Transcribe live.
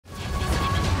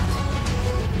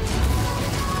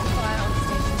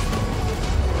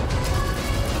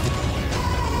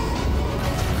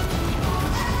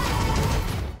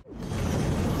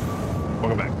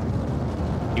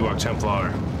Templar.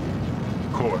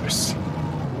 Of course.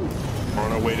 We're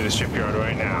on our way to the shipyard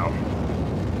right now.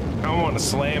 I want a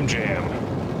slam jam.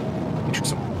 Do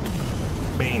some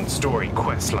main story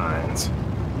quest lines.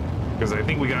 Because I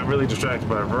think we got really distracted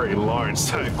by a very large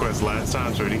side quest last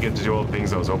time, so we didn't get to do all the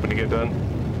things I was hoping to get done.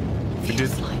 We did,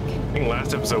 I think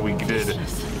last episode we did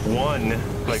one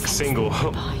like single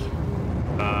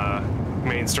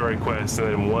main story quest and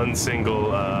then one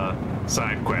single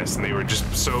side quest, and they were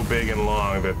just so big and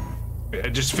long that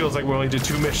it just feels like we only did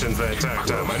 2 missions that entire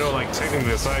time. I know like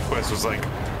technically the side quest was like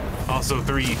also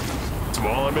 3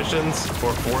 smaller missions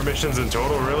or 4 missions in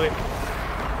total, really.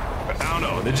 But I don't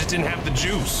know, they just didn't have the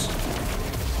juice.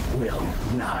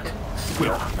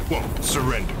 Won't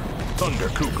surrender. Thunder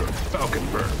Cougar, Falcon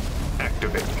Bird,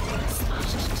 activate.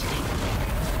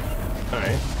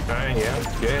 Alright,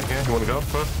 yeah. You wanna go?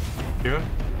 Huh? Yeah?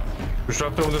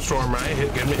 Disrupt them with a storm, right?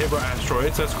 Get me hit by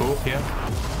asteroids, that's cool, yeah.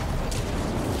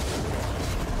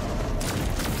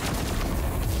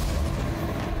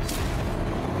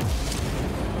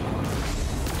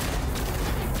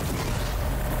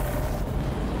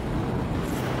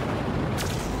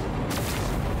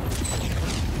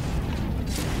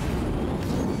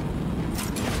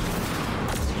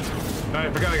 I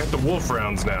forgot I got the wolf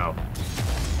rounds now.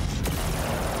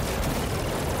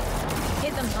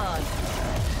 Hit them hard.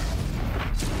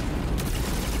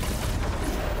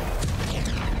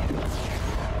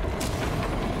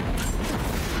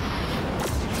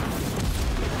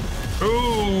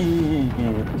 Ooh!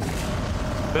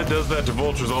 That does that to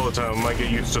vultures all the time. I might get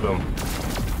used to them.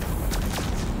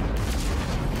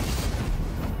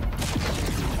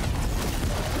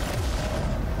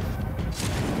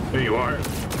 There you are.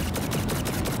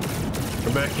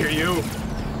 Come back here, you.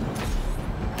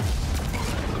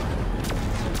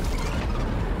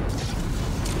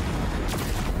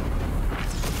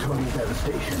 Total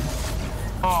devastation.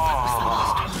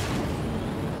 Ah!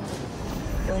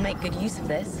 We'll make good use of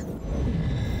this.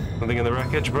 Something in the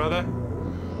wreckage, brother?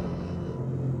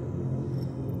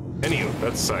 Anywho,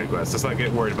 that's a side quest. Let's not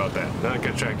get worried about that. Not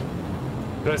get checked.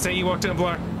 Did I say you walked in,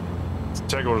 Block? Let's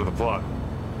check over to the plot.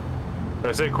 Did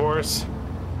I say chorus?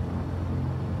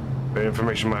 The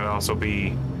information might also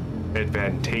be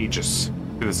advantageous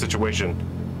to the situation,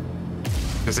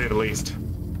 to say the least.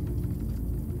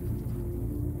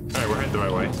 Alright, we're heading the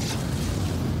right way.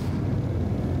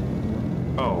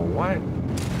 Oh, what?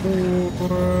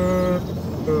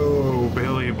 Oh,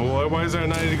 Billy boy, why is there a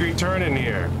 90-degree turn in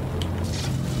here?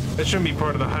 That shouldn't be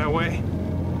part of the highway.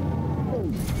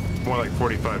 More like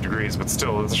 45 degrees, but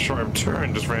still, it's a sharp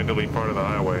turn, just randomly part of the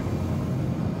highway.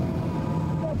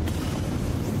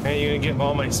 And you're gonna get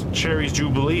all my Cherries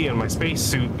Jubilee and my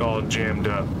spacesuit all jammed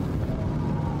up.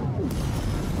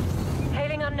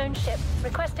 Hailing unknown ship.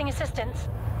 Requesting assistance.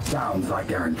 Sounds like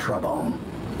they're in trouble.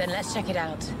 Then let's check it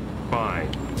out.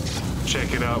 Fine.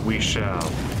 Check it out, we shall.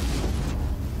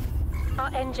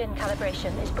 Our engine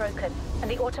calibration is broken,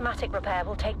 and the automatic repair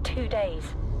will take 2 days.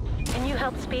 Can you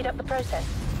help speed up the process?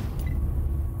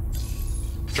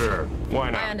 Sure, why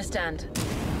not? I understand.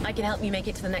 I can help you make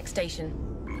it to the next station.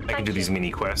 I can do these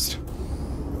mini quests.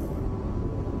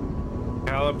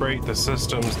 Calibrate the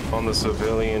systems on the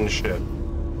civilian ship.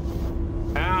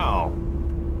 Ow!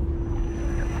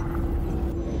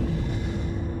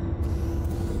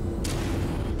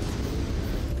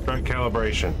 Start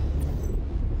calibration.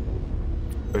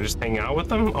 Do I just hang out with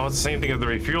them? Oh, it's the same thing as the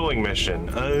refueling mission.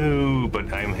 Oh,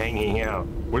 but I'm hanging out.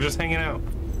 We're just hanging out.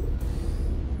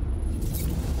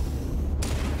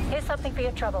 Here's something for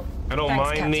your trouble. I don't Thanks,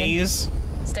 mind Captain. these.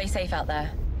 Stay safe out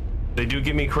there. They do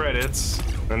give me credits,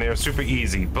 and they are super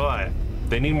easy, but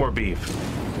they need more beef.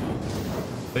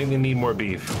 I think they need more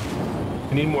beef.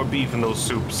 They need more beef in those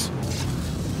soups.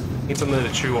 Need something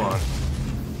to chew on.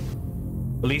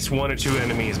 At least 1 or 2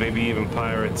 enemies, maybe even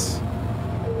pirates,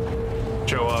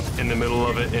 show up in the middle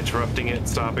of it, interrupting it,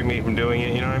 stopping me from doing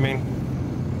it, you know what I mean?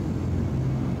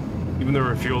 Even the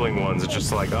refueling ones, it's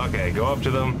just like, okay, go up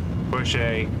to them, push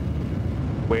A,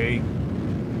 wait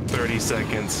 30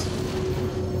 seconds.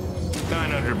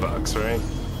 $900, right?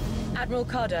 Admiral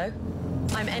Cardo,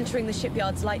 I'm entering the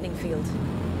shipyard's lightning field.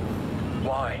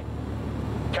 Why?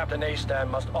 Captain Astan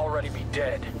must already be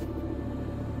dead.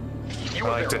 You I were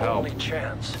like to their help. only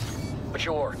chance, but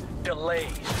your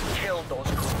delays killed those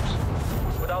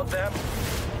crews. Without them,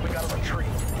 we gotta retreat.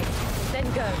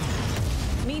 Then go.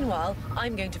 Meanwhile,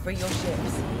 I'm going to free your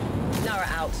ships. Nara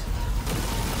out.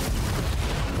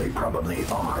 They probably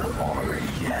are already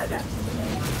dead.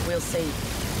 We'll see.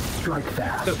 Strike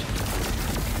fast.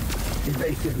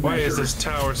 Evasive Why is measures. this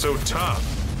tower so tough?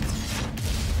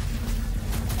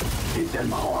 Hit them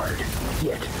hard.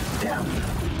 Get them.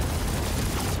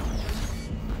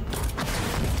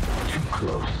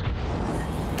 close.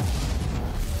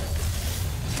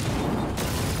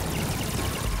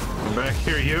 I'm back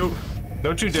here, you.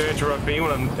 Don't you dare interrupt me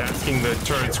when I'm asking the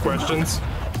turrets questions.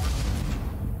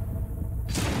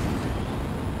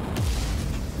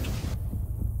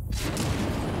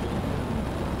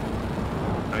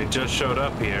 I just showed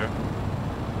up here.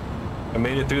 I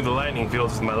made it through the lightning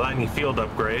fields with my lightning field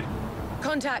upgrade.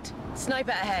 Contact.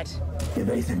 Sniper ahead.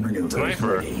 Evasive maneuvers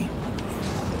Sniper. ready.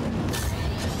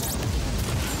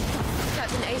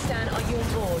 Captain Astan, are you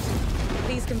on board?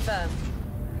 Please confirm.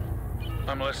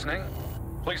 I'm listening.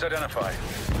 Please identify.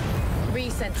 Ree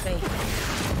sent me.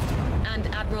 And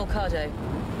Admiral Cardo.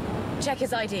 Check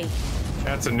his ID.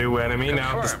 That's a new enemy.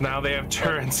 Confirmed. Now they have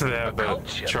turrets that have a cult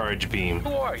ship. charge beam. Who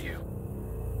are you?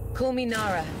 Call me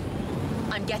Nara.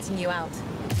 I'm getting you out.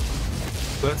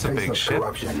 That's a big Faceless ship.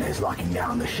 corruption is locking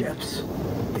down the ships.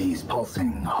 These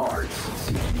pulsing hearts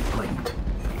seem to be linked.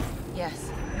 Yes.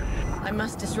 I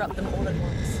must disrupt them all at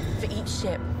once. For each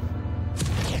ship.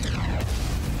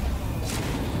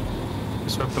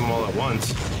 Disrupt them all at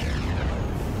once.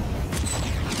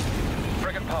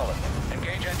 Frigate Pollen.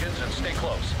 Engage engines and stay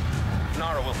close.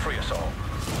 Nara will free us all.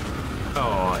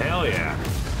 Oh, hell yeah.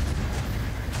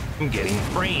 I'm getting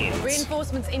brains.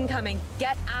 Reinforcements incoming.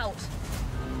 Get out.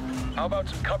 How about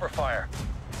some cover fire?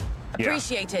 Yeah,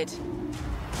 Appreciated.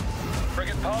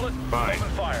 Frigate Pollen, Fine. open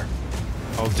fire.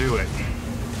 I'll do it.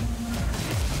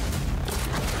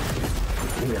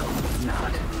 Will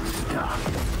not stop.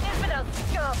 Infidel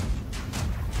scum!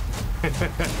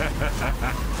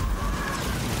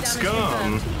 Damage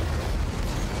Scum. confirmed.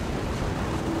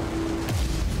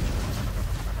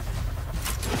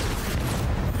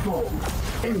 Full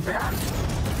impact.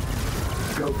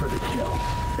 Go for the kill.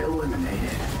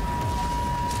 Eliminated.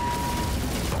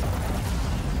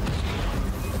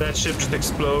 That ship just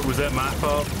explode. Was that my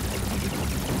fault?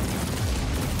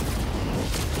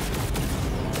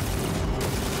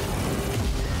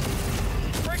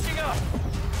 Breaking up!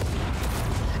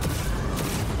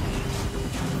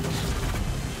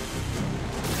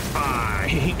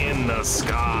 Pie in the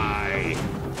sky.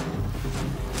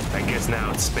 I guess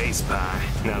now it's space pie,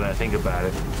 now that I think about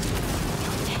it.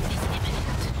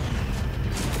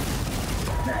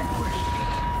 Vanquished.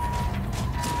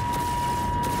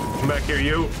 Come back here,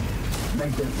 you.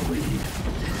 Make them bleed.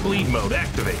 Bleed mode,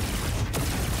 activate.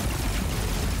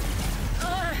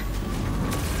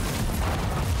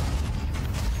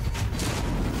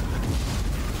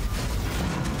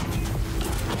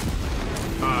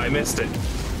 I missed it.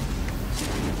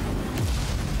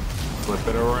 Flip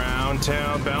it around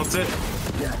town, bounce it.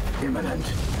 Death imminent.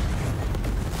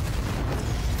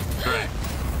 Right.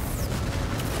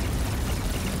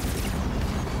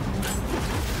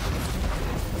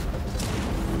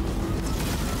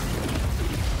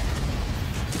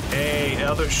 Hey,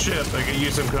 other ship, I could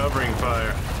use some covering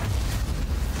fire.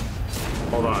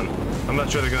 Hold on. I'm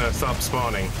not sure they're gonna stop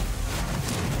spawning.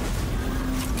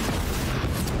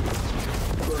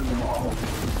 Burn them all.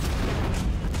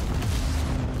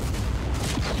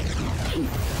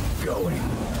 Keep going.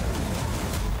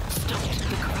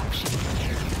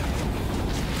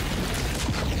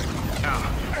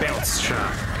 Ow, bounce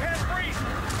shot. Can't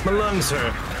breathe! My lungs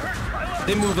hurt.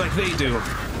 They move like they do.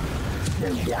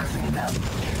 They're gassing them.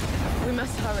 We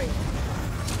must hurry.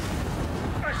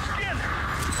 My skin!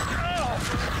 Oh!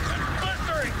 I'm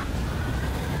blistering!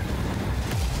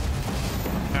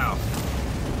 Ow.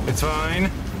 It's fine.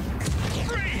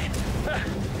 Free!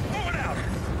 Moving out!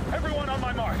 Everyone on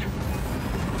my mark!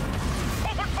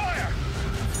 Open fire!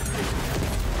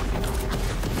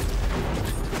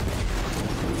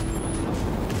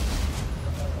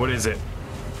 What is it?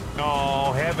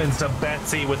 Oh, heavens to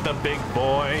Betsy with the big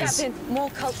boys. Captain, more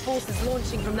cult forces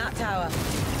launching from that tower.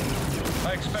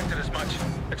 I expected as much.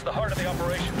 It's the heart of the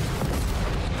operation.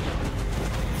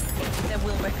 Then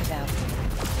we'll rip it out.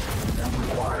 That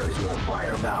requires more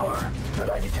firepower,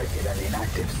 but I detected an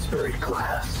inactive spirit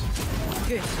class.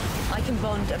 Good. I can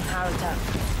bond and power it up.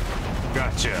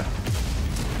 Gotcha.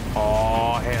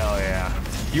 Oh, hell yeah.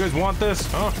 You guys want this?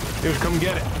 Huh? Here, come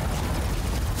get it.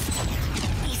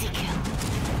 Easy kill.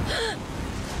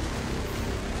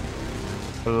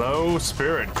 Hello,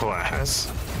 spirit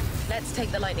class. Let's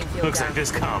take the lightning field Looks down. like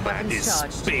this combat Weapons is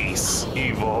charged. space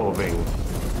evolving.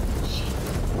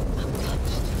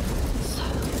 Untouched. So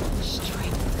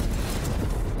strength.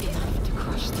 Enough to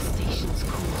crush the station's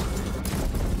core.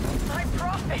 My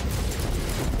prophet!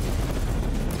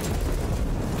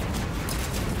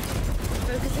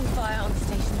 Focusing fire on the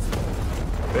station's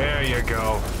core. There you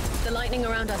go. The lightning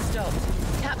around us stopped.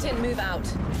 Captain, move out.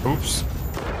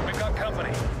 We've got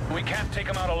company. We can't take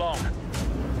them out alone.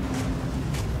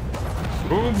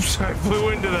 Oops, I flew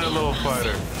into that little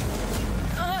fighter.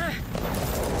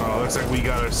 Oh, looks like we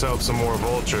got ourselves some more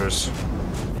vultures.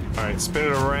 All right, spin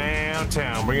it around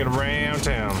town. Bring it around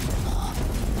town.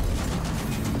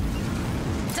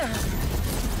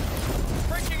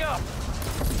 Breaking up.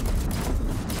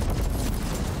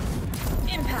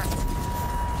 Impact.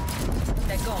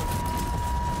 They're gone.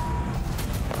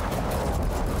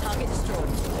 Target destroyed.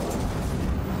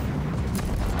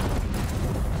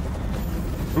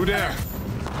 Who there?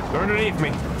 They're underneath me.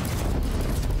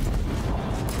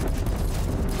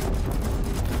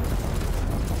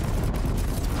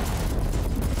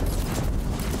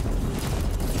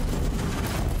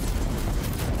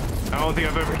 I don't think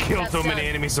I've ever killed That's so many done.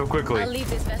 enemies so quickly. I'll leave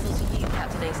this vessel to you,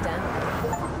 Captain A-Stan.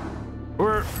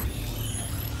 We're...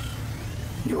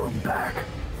 You're back.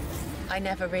 I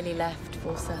never really left,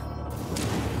 Forza.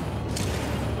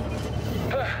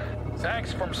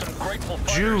 Thanks from some grateful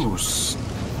fighters. Juice.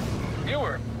 You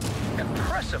were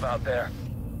impressive out there.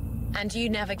 And you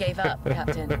never gave up,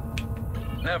 Captain.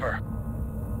 Never.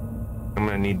 I'm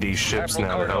gonna need these ships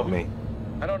Admiral now to help Cargo, me.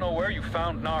 I don't know where you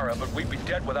found Nara, but we'd be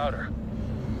dead without her.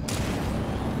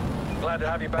 Glad to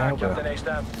have you back, Alba. Captain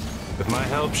A-Stan. With my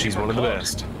help, she's one of the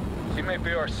best. She may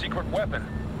be our secret weapon.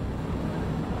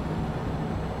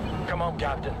 Come on,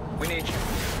 Captain. We need you.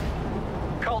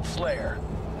 Cult Slayer.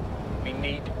 We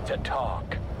need to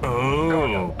talk.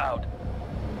 Oh, Out.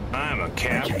 I'm a A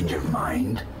cap. change of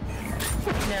mind.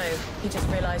 No, he just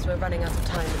realized we're running out of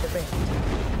time with the rift.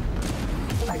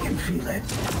 I can feel it.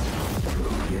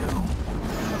 Through you.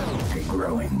 A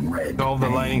growing red. All the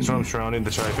pain. lightning storms surrounding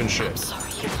the Typhon ship. Sorry,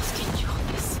 I must get you on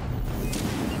this.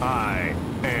 I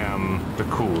am the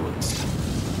coolest.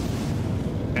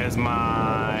 As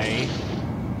my...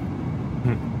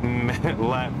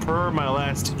 per my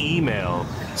last email,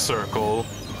 Circle,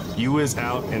 you is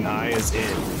out and I is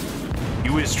in.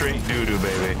 You is straight doo-doo,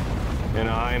 baby. And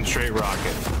I am straight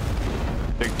rocket.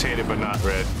 Dictated but not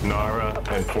read. Nara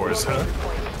and Forza.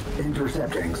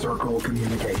 Intercepting circle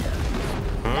communication.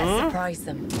 Let's surprise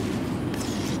them.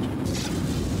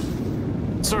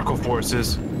 Circle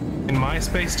forces. In my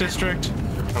space district?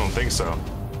 I don't think so.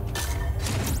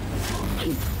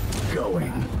 Keep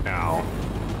going. Ow.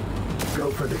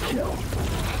 Go for the kill.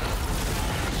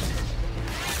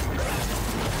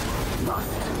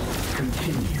 Must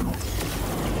continue.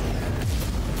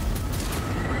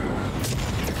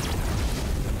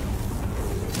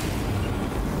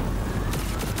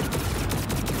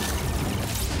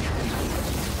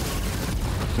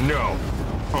 No.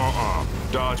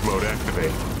 Dodge mode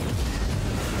activate.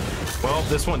 Well,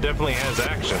 this one definitely has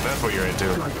action. That's what you're into.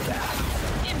 Like that.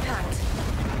 Impact.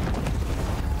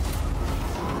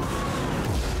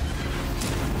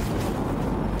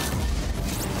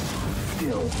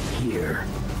 Still here.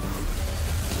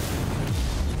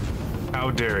 How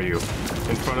dare you?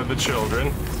 In front of the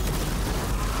children.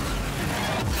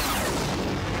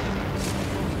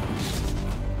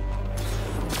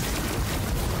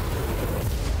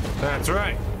 That's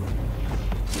right.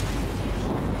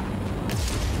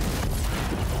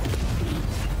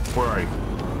 Where are you?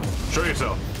 Show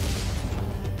yourself.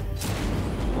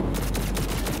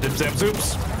 Zip zap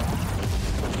zoops.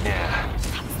 Yeah.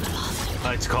 I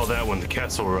like to call that one the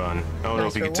Kessel Run. I don't know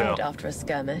Nice if you can reward tell. after a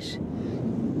skirmish.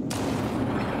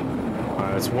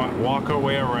 Let's walk our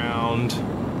way around.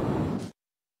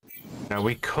 Now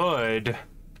we could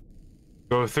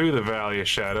go through the Valley of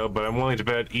Shadow, but I'm willing to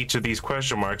bet each of these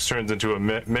question marks turns into a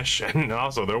mission.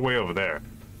 Also, they're way over there.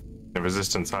 The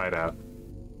Resistance hideout.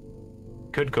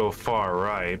 Could go far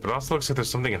right, but also looks like there's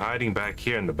something hiding back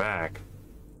here in the back.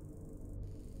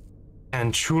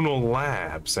 And Chunal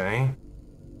Labs, eh?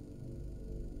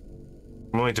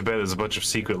 I'm willing to bet there's a bunch of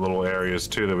secret little areas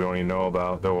too that we don't even know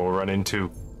about that we'll run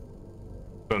into.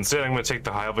 So instead, I'm going to take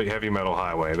the heavy metal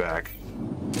highway back.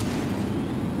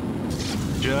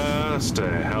 Just to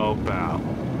help out.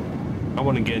 I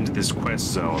want to get into this quest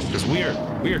zone because we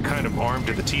are kind of armed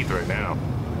to the teeth right now.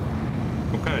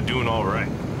 We're kind of doing all right.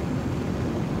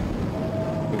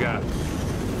 We got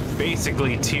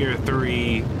basically tier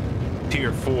 3,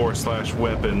 tier 4 /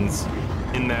 weapons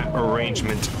in that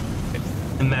arrangement,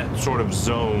 in that sort of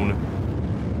zone.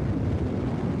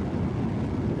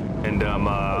 And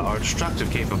our destructive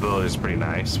capability is pretty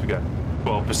nice. We got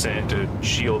 12% to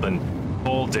shield and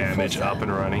hull damage up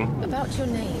and running. About your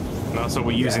name. And also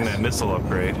we're using that missile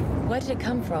upgrade. Where did it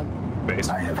come from? Base.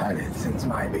 I have had it since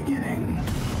my beginning.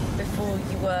 Before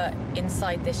you were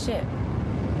inside this ship?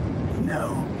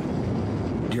 No.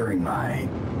 During my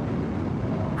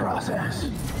process.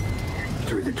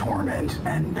 Through the torment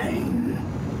and pain.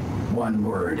 One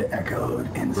word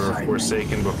echoed inside me.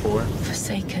 Forsaken before.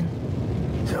 Forsaken.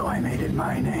 until I made it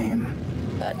my name.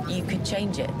 But you could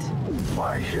change it.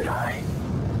 Why should I?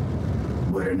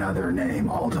 Would another name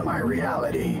alter my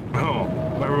reality? Oh,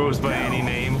 my rose by any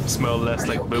name smell less I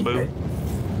like shall boo boo. keep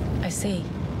it. I see.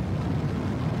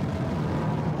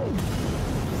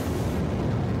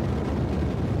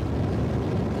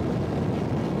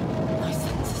 My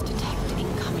sensors detect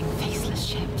incoming faceless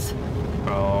ships.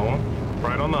 Oh,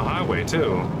 right on the highway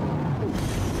too.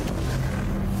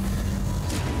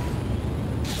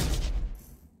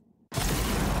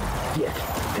 Get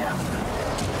down.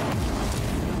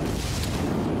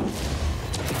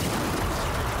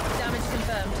 Damage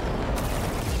confirmed.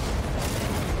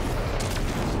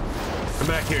 Come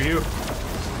back here, you.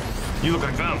 You look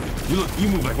like them. You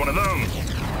move like one of them.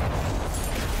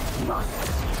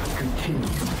 Must continue.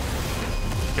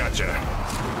 Gotcha.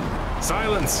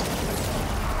 Silence.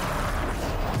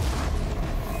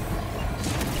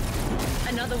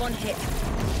 Another one hit.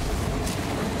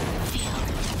 Feel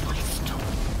my storm.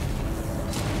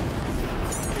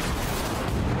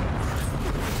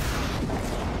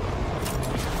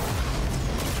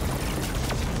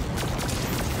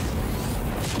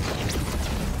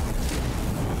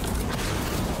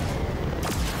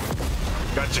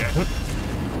 Gotcha.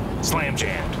 Slam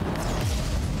jammed.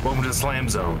 Welcome to the slam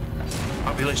zone.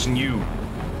 Population U.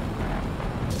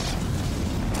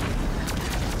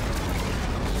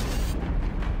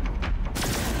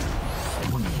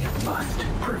 We must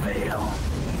prevail.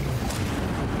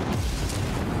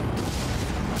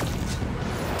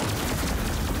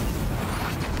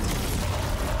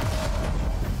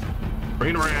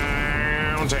 Bring it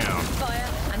around town. Fire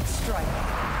and strike.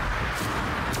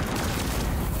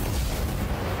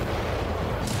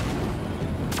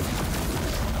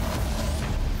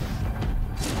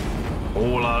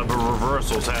 Whole lot of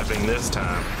reversals happening this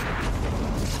time.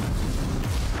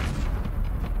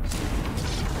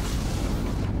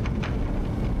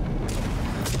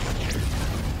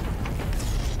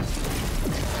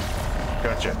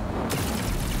 Gotcha.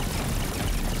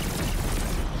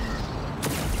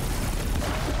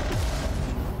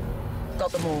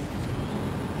 Got them all.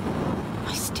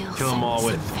 I still Kill 'em all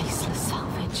sense with- some faceless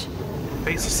salvage.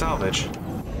 Face of salvage.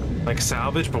 Like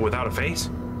salvage, but without a face?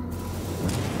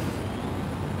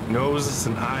 Noseless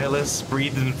and eyeless,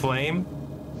 breathed in flame?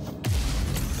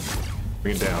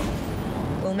 Bring it down.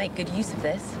 We'll make good use of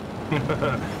this.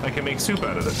 I can make soup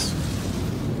out of this.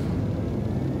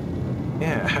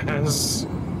 Yes.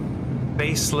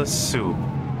 Faceless soup.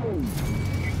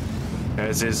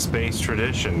 As is space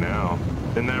tradition now.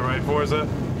 Isn't that right, Forza?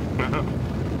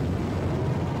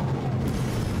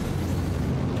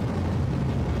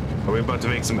 Are we about to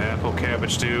make some apple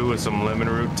cabbage stew with some lemon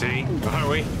root tea? Are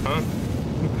we? Huh?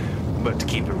 But to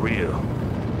keep it real,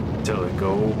 till it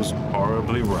goes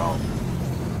horribly wrong.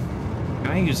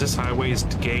 Can I use this highway's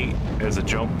gate as a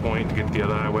jump point to get to the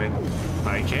other highway?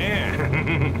 I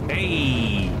can.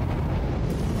 Hey!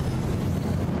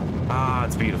 Ah,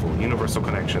 it's beautiful. Universal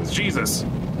connections. Jesus!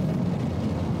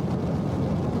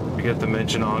 Forget to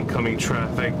mention oncoming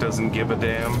traffic doesn't give a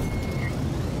damn.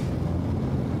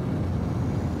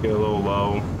 Get a little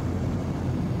low.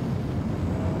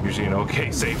 Usually an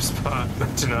okay safe spot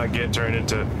to not get turned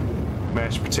into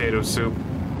mashed potato soup.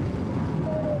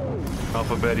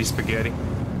 Alphabetti spaghetti.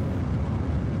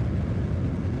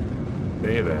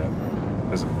 Say that.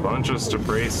 There's a bunch of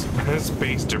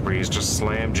space debris just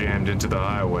slam jammed into the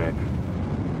highway.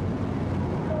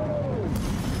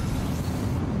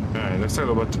 Alright, looks like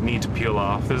we're about to need to peel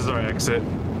off. This is our exit.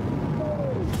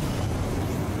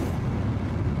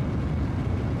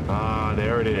 Ah,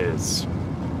 there it is.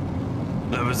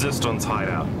 The Resistance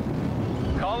hideout.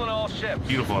 Calling all ships.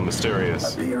 Beautiful and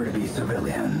mysterious. Appear to be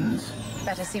civilians.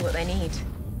 Better see what they need.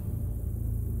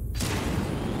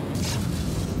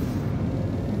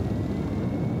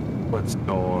 What's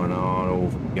going on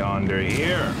over yonder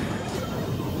here?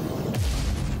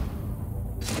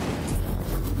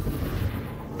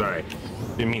 Sorry,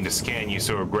 didn't mean to scan you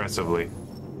so aggressively.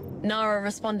 Nara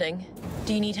responding.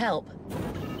 Do you need help?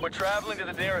 We're traveling to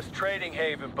the nearest trading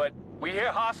haven, but we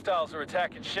hear hostiles are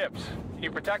attacking ships. Can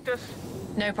you protect us?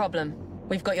 No problem.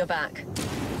 We've got your back.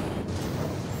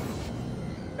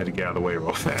 Had to get out of the way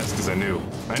real fast because I knew.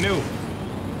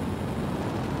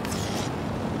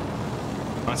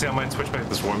 Honestly, I might switch back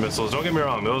to swarm missiles. Don't get me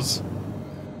wrong, those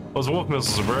wolf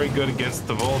missiles are very good against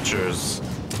the vultures.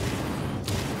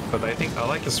 But I think I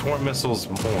like the swarm missiles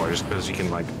more just because you can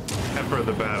like pepper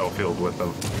the battlefield with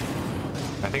them.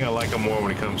 I think I like them more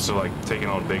when it comes to like taking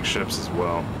on big ships as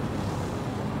well.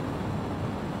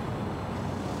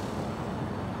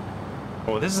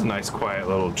 Oh, this is a nice quiet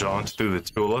little jaunt through the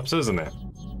tulips, isn't it?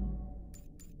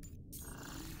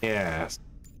 Yes.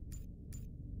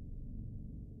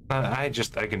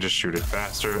 I can just shoot it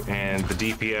faster, and the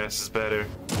DPS is better.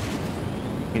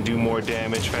 You can do more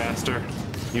damage faster.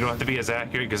 You don't have to be as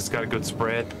accurate because it's got a good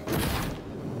spread.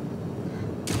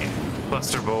 And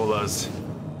Buster Bola's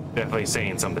definitely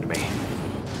saying something to me.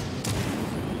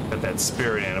 Got that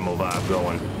spirit animal vibe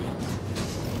going.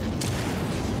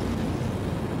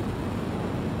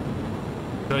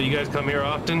 So you guys come here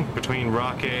often between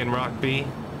Rock A and Rock B?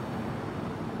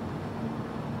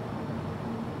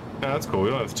 Yeah, that's cool. We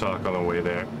don't have to talk on the way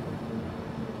there.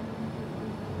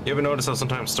 You ever notice how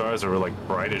sometimes stars are like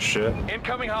bright as shit?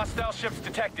 Incoming hostile ships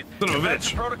detected. Son of a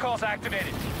Defense bitch. protocols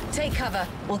activated. Take cover.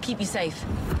 We'll keep you safe.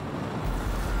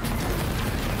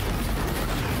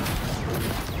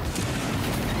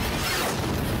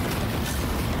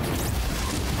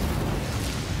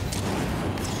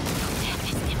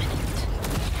 Death is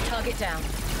imminent. Target down.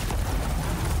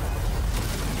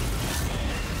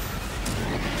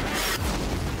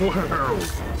 Whoa!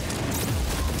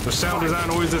 The sound design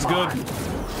always this good.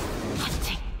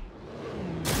 Hunting.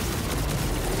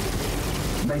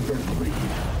 Make them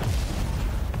believe.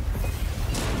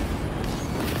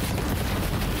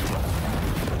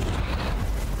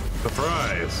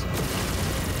 Surprise!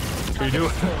 What are you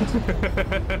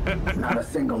doing? Not a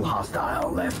single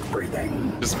hostile left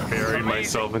breathing. Just buried Amazing.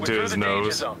 myself We're into through his the danger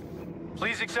nose. zone.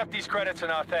 Please accept these credits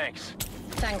and our thanks.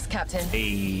 Thanks, Captain.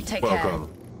 Hey, Take welcome.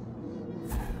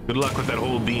 Good luck with that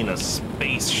whole being a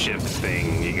spaceship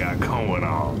thing you got going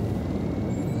on.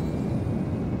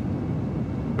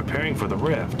 Preparing for the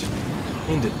rift.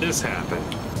 When did this happen?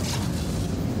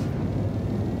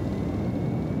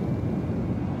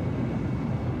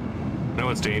 I know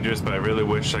it's dangerous, but I really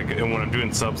wish I could. And when I'm doing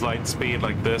subslight speed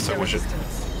like this, I wish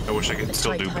I could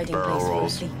still do barrel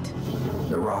rolls.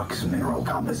 The rock's mineral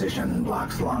composition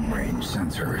blocks long-range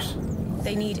sensors.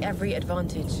 They need every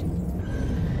advantage.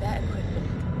 Their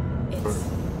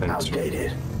equipment, it's...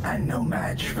 Outdated and no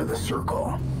match for the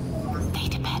Circle. They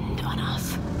depend on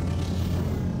us.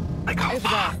 Like how Over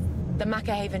there, the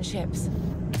Macahaven ships.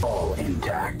 All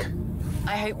intact.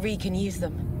 I hope Ree can use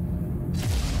them.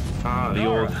 Ah, the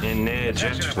old Attention jet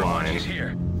everyone, flying. she's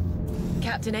here.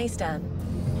 Captain Astan.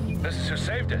 This is who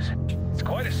saved us. It's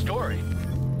quite a story.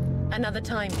 Another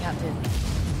time, Captain.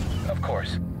 Of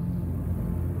course.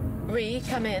 Ree,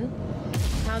 come in.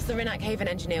 How's the Rinnak Haven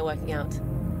engineer working out?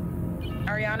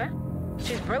 Ariana?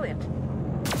 She's brilliant.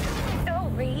 Oh,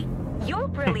 Ree, you're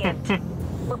brilliant.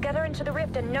 We'll get her into the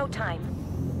rift in no time.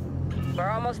 We're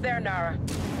almost there, Nara.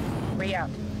 Ree out.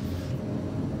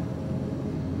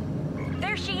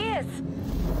 There she is!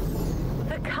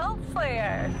 The Cult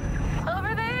Slayer!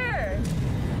 Over there!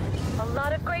 A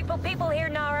lot of grateful people here,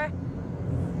 Nara.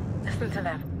 Listen to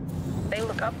them. They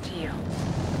look up to you.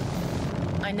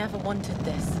 I never wanted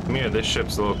this. Yeah, this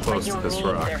ship's a little But close you to this need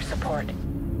rock. their support.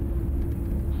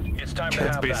 It's time to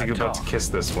It's have basically that about talk. to kiss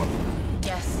this one.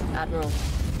 Yes, Admiral.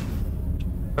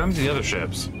 What happened to the other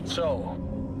ships? So,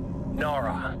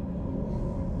 Nara,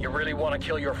 you really want to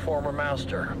kill your former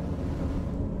master?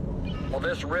 Will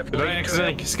this rift Did I lead to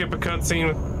accidentally skip a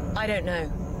cutscene? I don't know.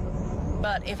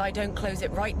 But if I don't close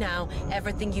it right now,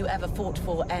 everything you ever fought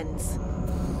for ends.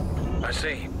 I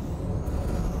see.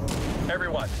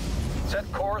 Everyone, set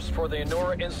course for the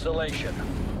Enora installation.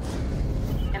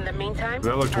 In the meantime,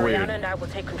 That looked Ariana weird. and I will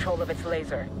take control of its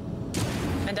laser.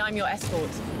 And I'm your escort.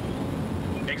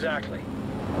 Exactly.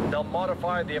 They'll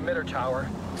modify the emitter tower.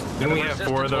 Didn't we The have resistance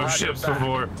 4 of will those have your ships back.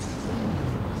 before?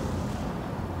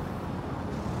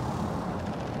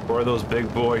 4 of those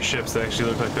big boy ships that actually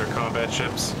look like they're combat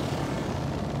ships?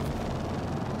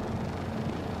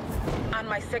 On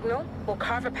my signal, we'll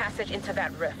carve a passage into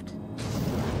that rift.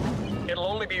 It'll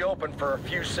only be open for a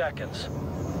few seconds.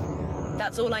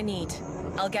 That's all I need.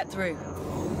 I'll get through.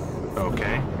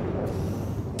 Okay.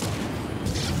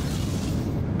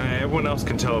 Everyone else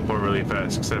can teleport really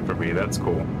fast except for me. That's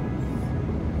cool.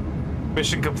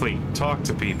 Mission complete. Talk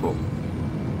to people.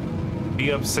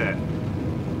 Be upset.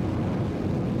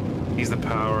 Use the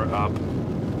power up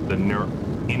the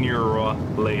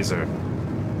Enora laser.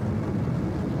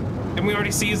 Didn't we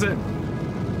already seize it?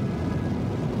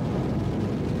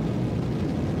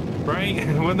 Right?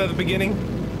 Wasn't that the beginning?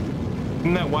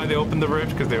 Isn't that why they opened the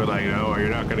rift? Because they were like, no, you're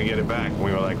not going to get it back. And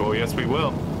we were like, oh, yes, we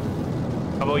will.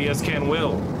 How about yes, can,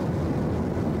 will?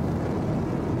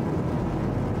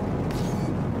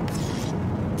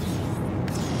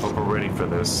 Hope we're ready for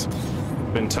this.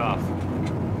 Been tough.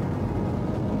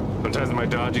 Sometimes my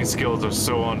dodging skills are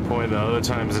so on point that other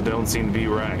times it don't seem to be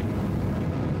right.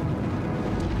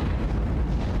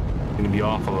 Gonna be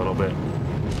off a little bit.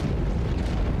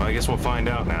 Well, I guess we'll find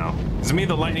out now. To me,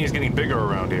 the lightning is getting bigger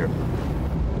around here.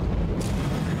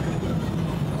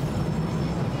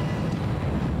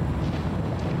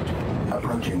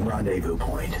 approaching rendezvous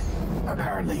point.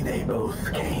 Apparently they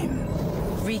both came.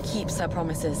 Ree keeps her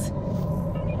promises.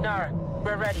 Nara,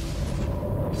 we're ready.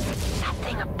 That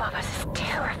thing above us is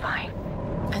terrifying.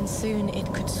 And soon it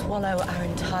could swallow our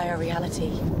entire reality.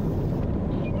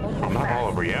 We'll move Not all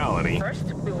of fast. reality. First,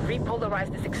 we will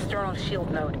repolarize this external shield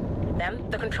node. Then,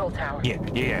 the control tower.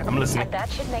 Yeah, I'm listening. And that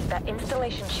should make that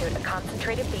installation shoot a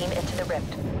concentrated beam into the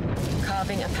rift.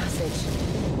 Carving a passage.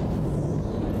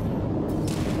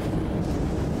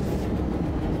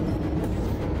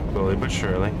 Slowly but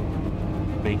surely.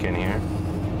 Sneak in here.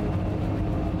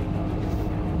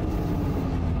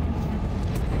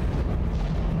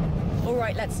 All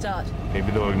right, let's start.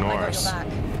 Maybe they'll I ignore got us. your back.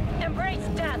 Embrace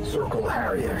death! Circle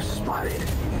Harrier spotted.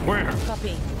 Where?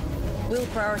 Copy. We'll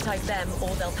prioritize them,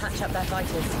 or they'll patch up their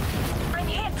fighters. I'm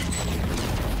hit!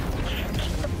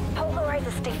 Keep the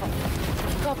polarizer stable.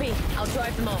 Copy. I'll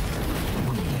drive them off.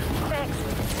 Thanks.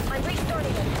 I'm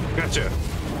restarting it. Gotcha.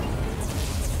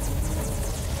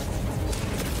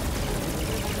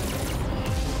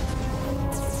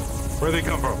 Where'd they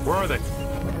come from? Where are they?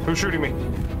 Who's shooting me?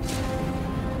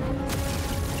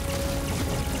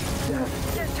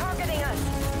 Death, They're targeting us.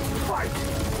 fight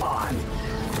on.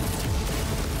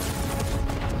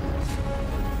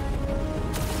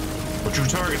 Would you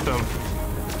target them?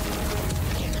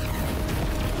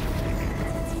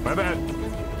 My bad.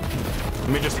 Let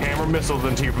me just hammer missiles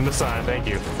into you from the side. Thank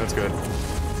you. That's good.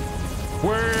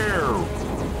 Where?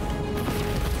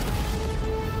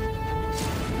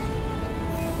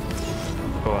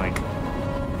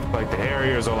 Like the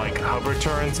Harriers are like hover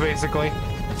turrets, basically.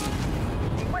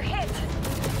 We're hit.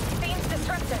 Beam's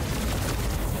disrupted.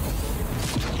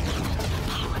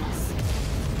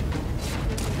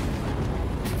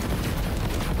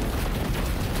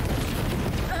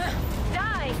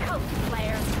 Die, Cult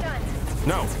Slayer. Done.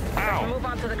 No. We'll Ow. move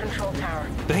on to the control tower.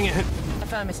 Dang it.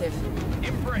 Affirmative.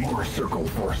 More circle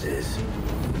forces.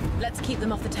 Let's keep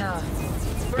them off the tower.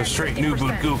 We're The at straight new blue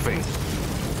 50%. goofing.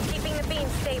 Keeping the beam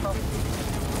stable.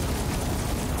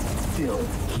 Still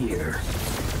here.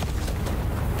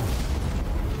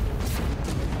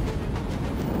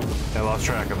 I lost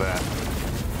track of that.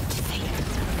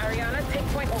 Ariana, take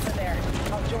point over there.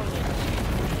 I'll join you.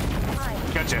 Hi.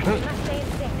 Gotcha. We must stay in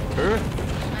sync. Huh?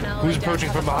 And I'll Who's lay down approaching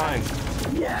cover from fire.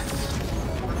 behind? Yes.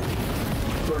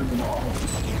 Burn them all.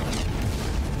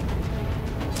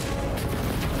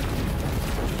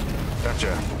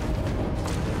 Gotcha.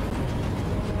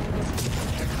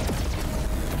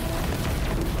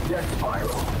 Death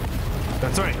spiral.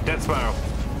 That's right. Death spiral.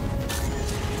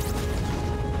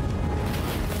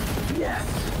 Yes.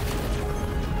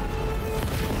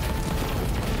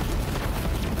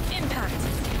 Impact.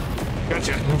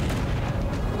 Gotcha.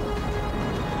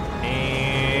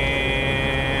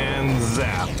 And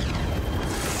zap.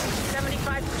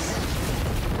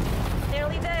 75%.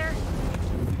 Nearly there.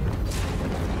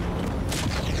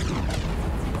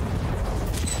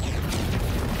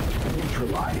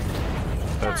 Neutralized.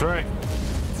 That's right.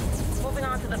 Moving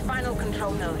on to the final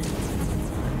control node.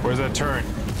 Where's that turret?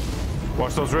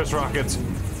 Watch those wrist rockets.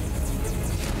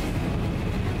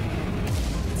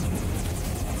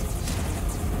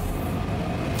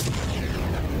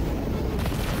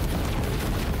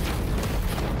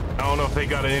 I don't know if they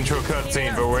got an intro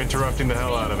cutscene, but we're interrupting the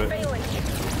hell out of it. Failing.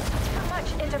 Too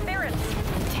much interference.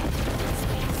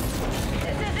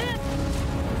 This is it.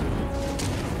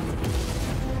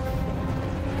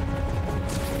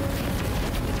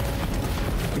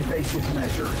 Evasive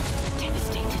measures.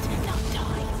 Devastated and not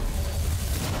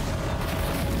die.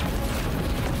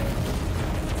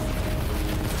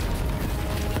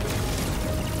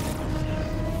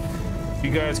 You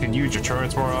guys could use your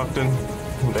turrets more often.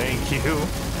 Thank you.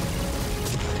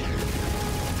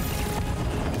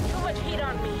 Too much heat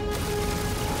on me.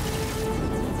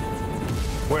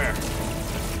 Where?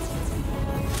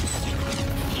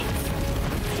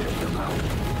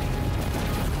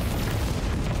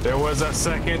 There was a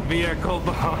second vehicle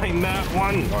behind that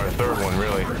one. Or a third one,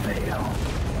 really. Prevail.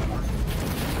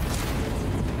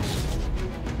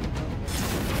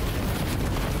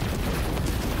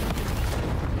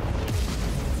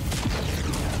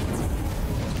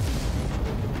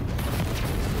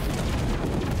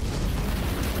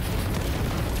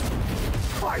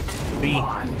 Fight See?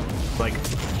 on. Like,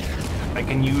 I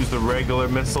can use the regular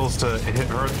missiles to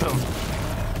hurt them.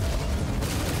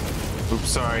 Oops,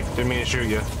 sorry. Didn't mean to shoot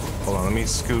you. Hold on, let me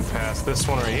scoot past this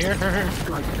one right here.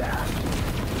 Strike fast.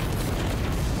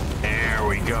 There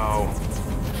we go.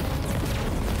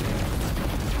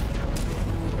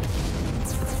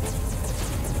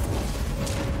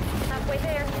 Halfway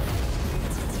there.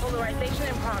 Polarization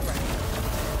in progress.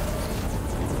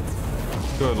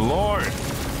 Good lord.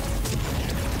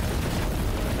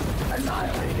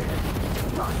 Annihilated.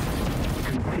 Must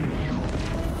continue.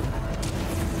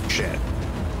 Shit.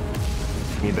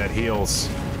 Need that heals.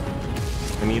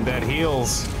 I need that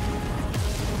heals.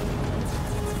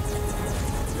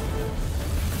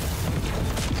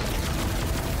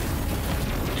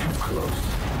 Too close.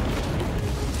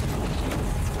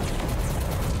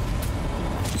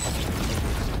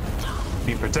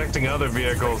 Be protecting other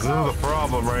vehicles. This is the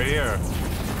problem right here.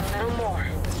 A little more.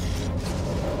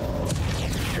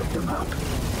 Shook them up.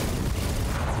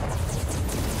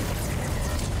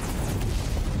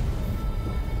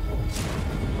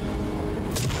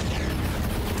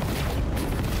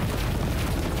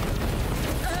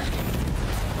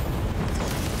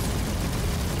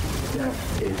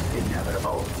 Death is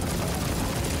inevitable.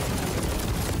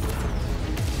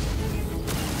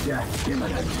 Death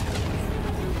imminent.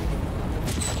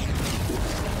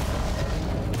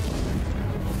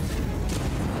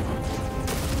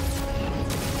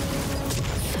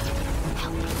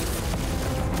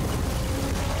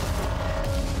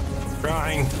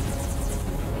 Trying.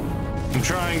 I'm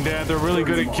trying, Dad. They're really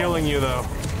good at killing you, though.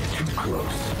 Too close.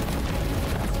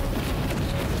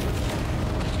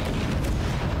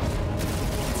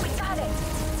 We got it!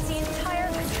 The entire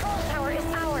control tower is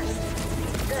ours!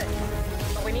 Good.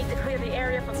 But we need to clear the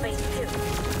area from phase 2.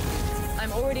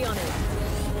 I'm already on it.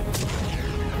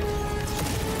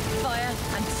 Fire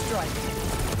and strike.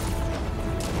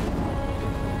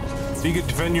 So you could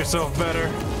defend yourself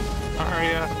better,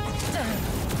 Arya.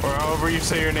 Or however you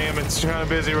say your name. It's kind of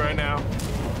busy right now.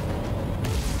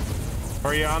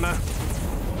 Ariana.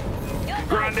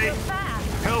 Grande. So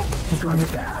fast! Help! Run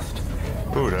fast.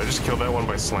 Ooh, did I just kill that one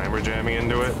by slammer jamming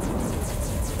into it?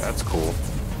 That's cool.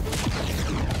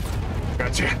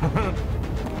 Gotcha.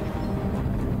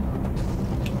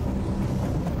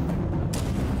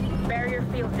 Barrier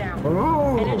field down.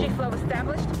 Oh. Energy flow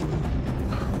established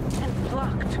and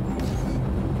blocked.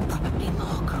 Probably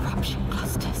more corruption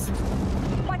clusters.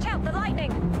 Watch out, the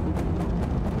lightning!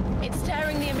 It's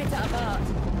tearing the emitter apart.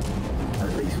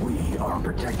 At least we are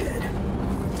protected.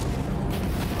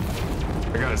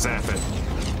 I gotta zap it.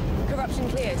 Corruption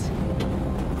cleared.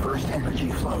 First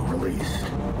energy flow released.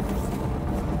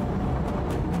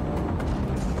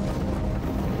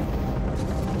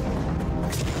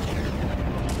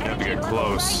 Have to get Energy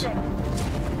close. levels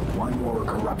rising. One more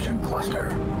corruption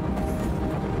cluster.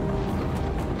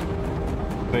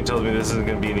 They tells me this isn't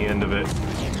gonna be the end of it.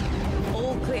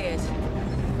 All cleared.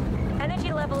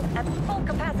 Energy levels at full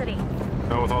capacity.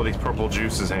 Not with all these purple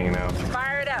juices hanging out.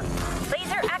 Fire it up.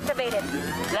 Laser activated.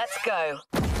 Let's go.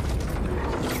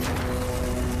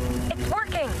 It's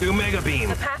working! Do mega beam.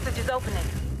 The passage is opening.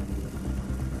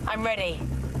 I'm ready.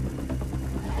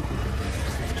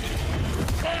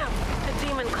 Damn! The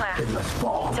demon class. It must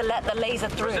fall. To let the laser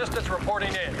through. Resistance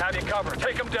reporting in. Have you covered.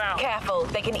 Take them down. Careful,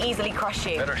 they can easily crush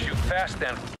you. Better shoot fast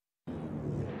then.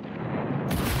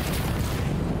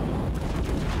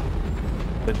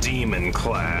 The demon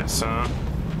class, huh?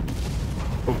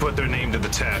 We'll put their name to the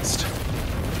test.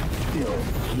 Still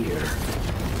here.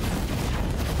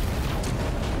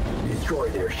 Destroy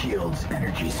their shield's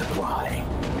energy supply.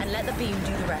 And let the beam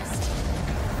do the rest.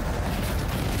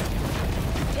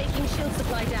 Taking shield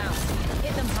supply down.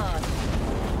 Hit them hard.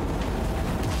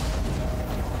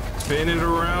 Spin it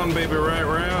around, baby, right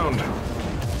round.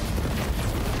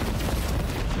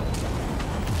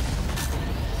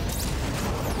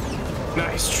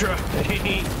 Nice try. Get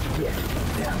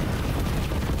them.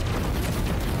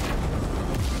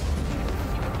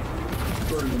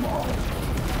 Burn them all.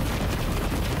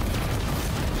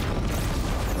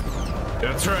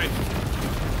 That's right.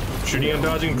 Shooting and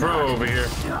dodging pro over here.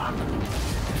 Stop.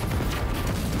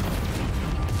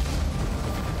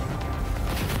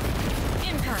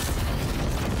 Impact.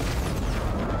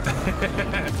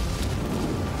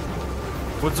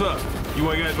 What's up? You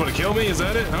guys want to kill me? Is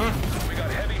that it, huh? We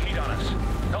got heavy heat on us.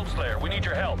 Hellslayer, we need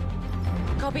your help.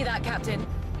 Copy that, Captain.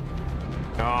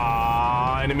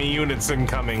 Ah, enemy units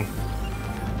incoming.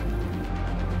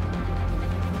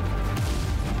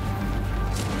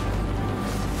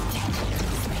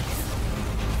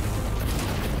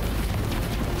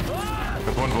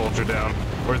 Got one vulture down.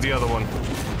 Where's the other one?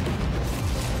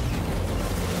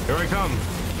 Here I come.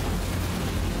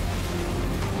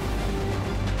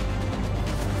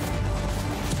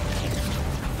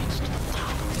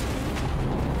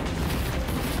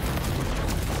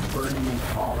 Burning and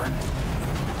fallen.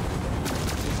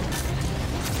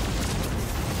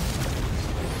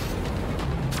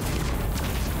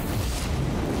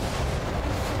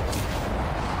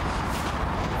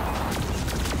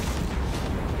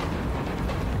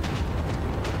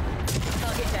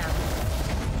 Target down.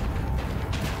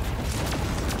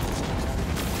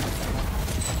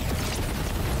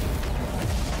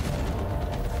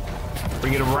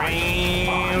 get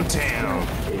around town.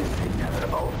 Is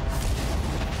inevitable.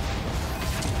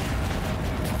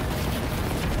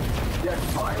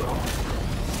 Death spiral.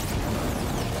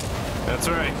 That's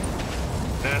right.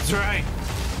 That's right.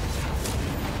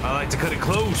 I like to cut it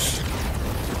close.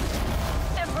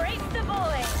 Embrace the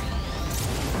void.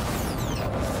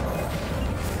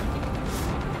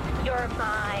 You're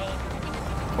mine.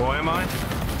 Oh, am I?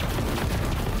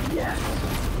 Yes.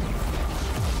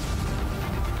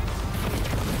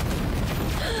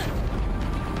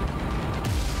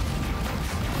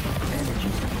 Energy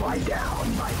supply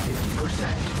down by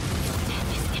 50%.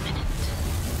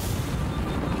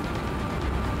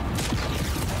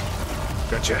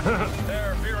 Gotcha.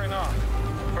 They're veering off.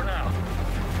 For now.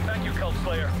 Thank you, Cult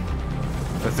Slayer.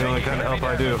 That's the only kind of help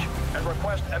I do. And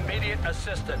request immediate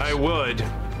assistance. I would,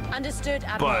 Understood,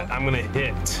 Admiral. but I'm gonna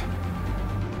hit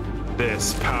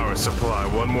this power supply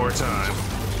one more time.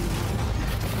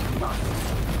 Must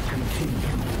continue.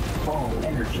 All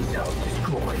energy cells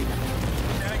destroyed.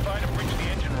 Standing by to breach the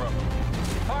engine room.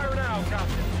 Fire now,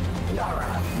 Captain.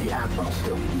 Nara, the Admiral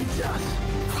still needs us.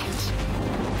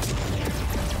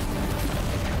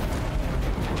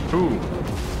 Ooh.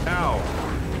 Ow.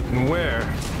 And where?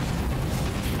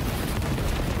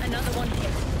 Another one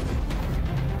here.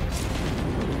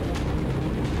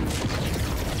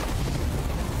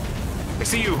 I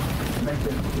see you.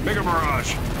 Mega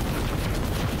Barrage.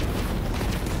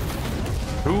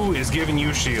 Who is giving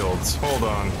you shields? Hold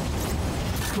on.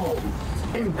 Full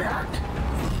impact.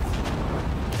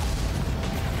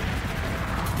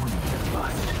 We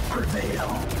must prevail.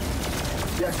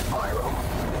 Death spiral.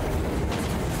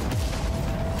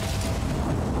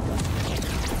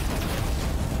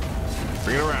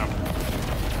 Bring it around.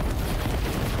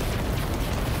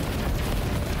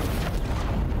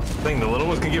 Thing, the little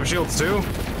ones can give shields too?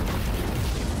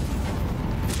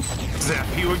 Zap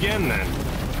you again then.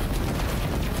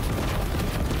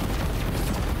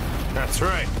 That's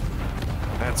right.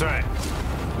 That's right.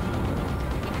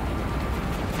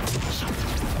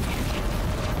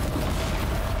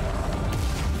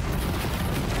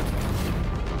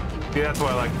 Yeah, that's why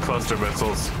I like cluster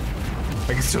missiles.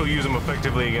 I can still use them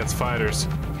effectively against fighters.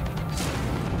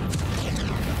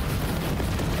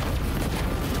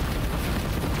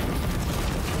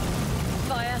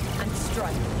 Fire and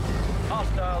strike.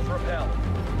 Hostiles repel.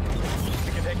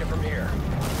 We can take it from here.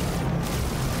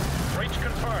 Breach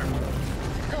confirmed.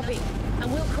 Copy.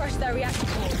 And we'll crush their reactor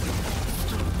core.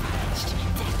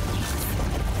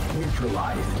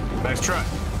 Neutralized. Nice try.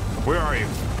 Where are you?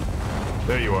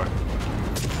 There you are.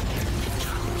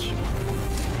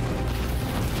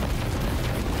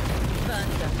 Burn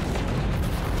them.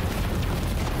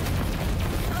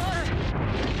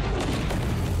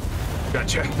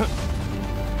 Gotcha.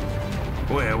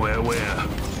 Where?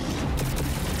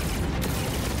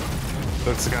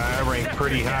 Looks like I rank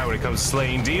pretty high when it comes to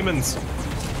slaying demons.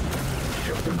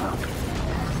 Show them up.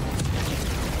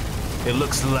 It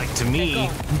looks like to me,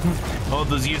 all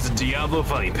those years of Diablo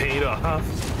finally paid off.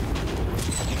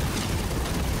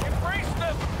 Embrace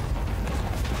them!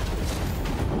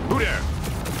 Who there?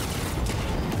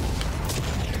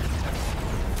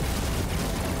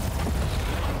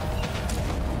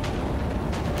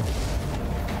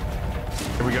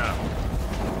 Here we go.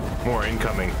 More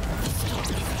incoming.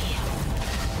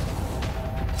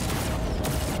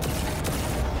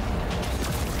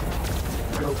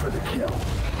 Go for the kill.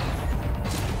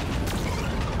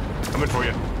 Coming for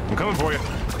you. I'm coming for you.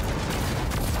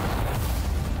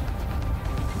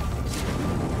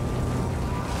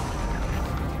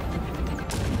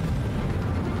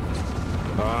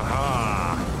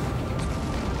 Aha.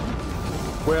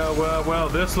 Well,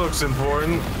 this looks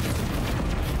important.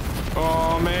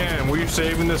 Oh man, were you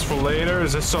saving this for later?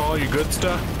 Is this all your good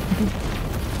stuff?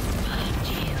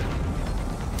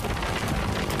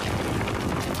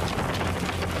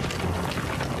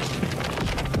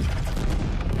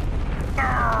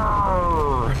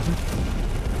 Arrgh.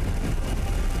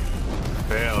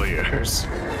 Failures.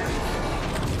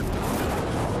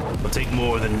 It'll take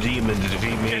more than a demon to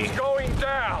defeat me. It's going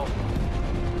down!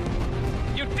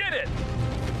 You did it!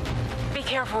 Be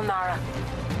careful, Nara.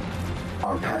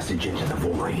 Our passage into the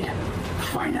void.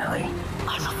 Finally.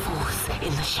 I'm a force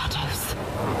in the shadows.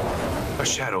 A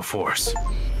shadow force.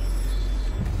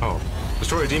 Oh.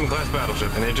 Destroy a demon-class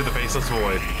battleship and enter the faceless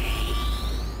void.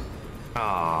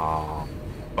 Oh.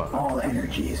 All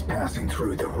energy is passing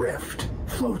through the rift.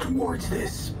 Flow towards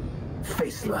this.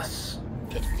 Faceless.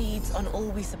 It feeds on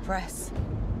all we suppress.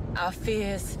 Our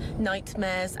fears,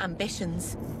 nightmares,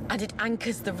 ambitions. And it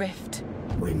anchors the rift.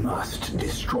 We must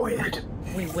destroy it.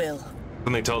 We will.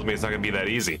 Something tells me it's not gonna be that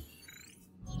easy.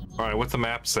 Alright, what's the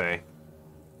map say?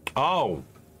 Oh.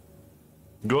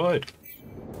 Good.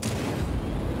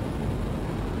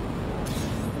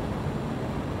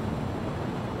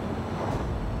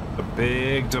 A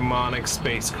big demonic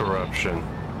space corruption.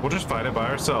 We'll just fight it by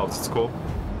ourselves. It's cool.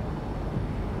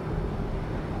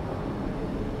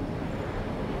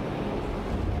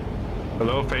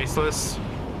 Hello, Faceless?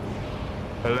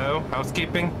 Hello,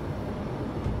 housekeeping?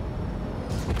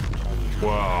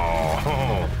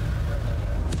 Whoa.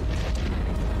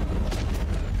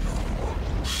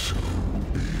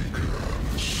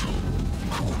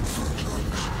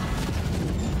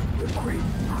 The great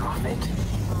prophet.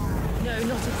 No,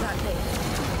 not exactly.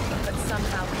 But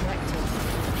somehow connected.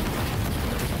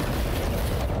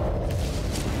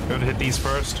 Go to hit these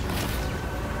first.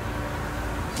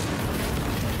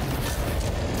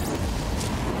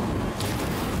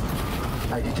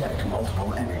 I detect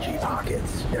multiple energy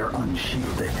pockets. They're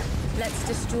unshielded. Let's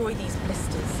destroy these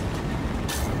blisters.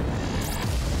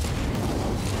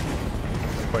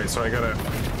 Wait, so I gotta...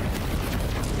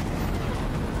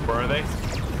 Where are they?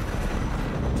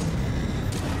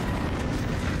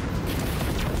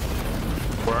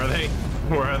 Where are they?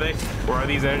 Where are they? Where are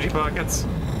these energy pockets?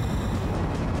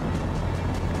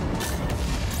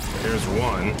 There's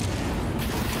one.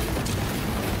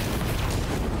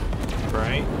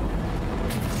 Right?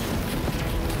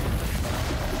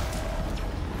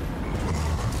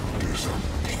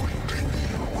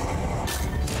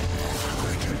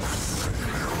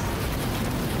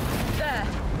 There,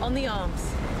 on the arms.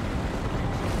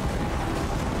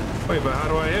 Wait, but how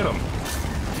do I hit them?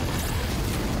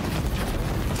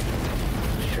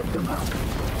 Shook them up.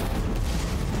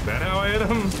 Is that how I hit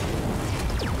them?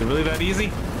 Is it really that easy?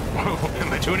 Whoa,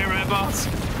 am I doing it right, boss?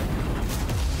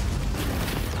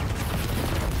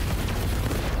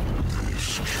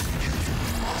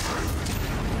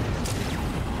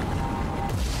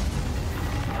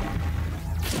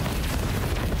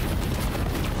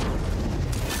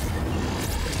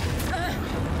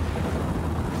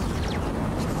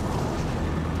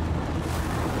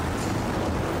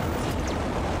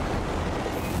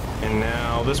 And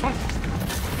now this one?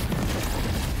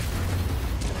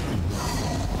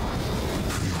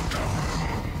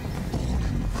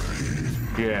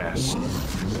 Yes.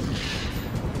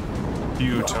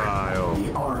 Futile.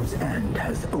 The arm's end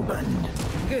has opened.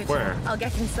 Good. Where? I'll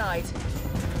get inside.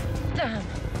 Damn.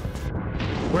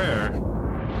 Where?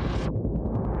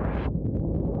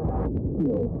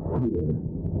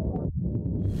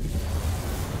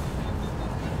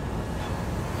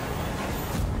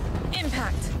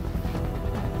 Impact.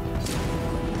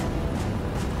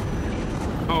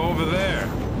 Oh, over there.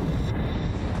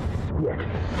 Yet,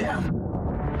 down.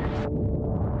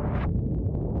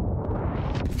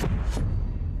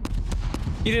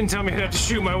 You didn't tell me I'd have to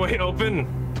shoot my way open.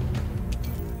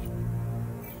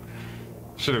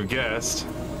 Should have guessed.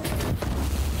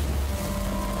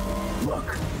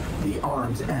 Look, the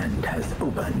arm's end has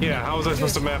opened. Yeah, how was I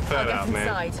supposed to map that I'll out, get man?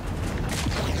 inside.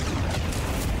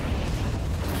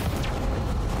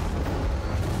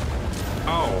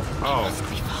 Oh. Must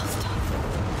be faster.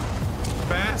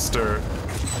 Faster?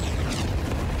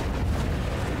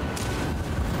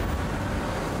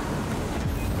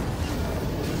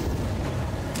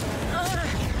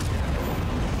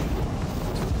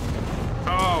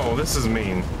 Oh, this is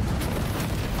mean.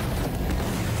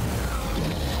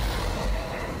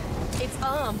 Its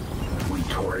arm. We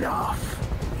tore it off.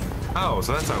 Oh,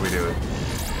 so that's how we do it.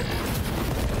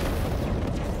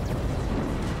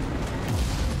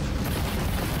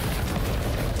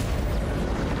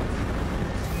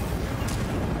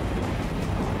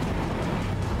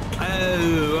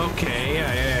 Oh, okay.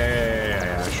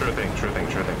 Yeah. Sure thing.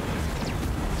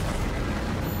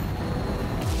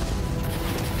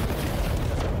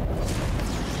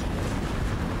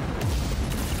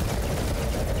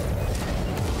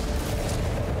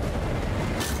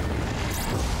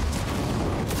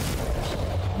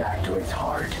 Back to its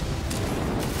heart.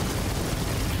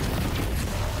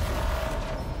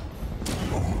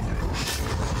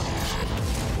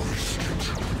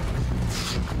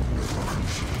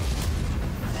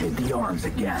 Hit the arms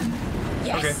again.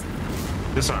 Yes. Okay.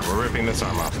 This arm, we're ripping this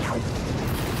arm off.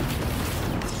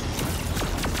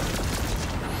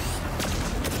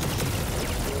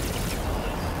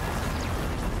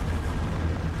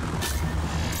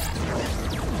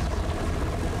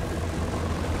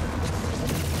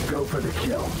 Go for the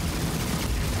kill.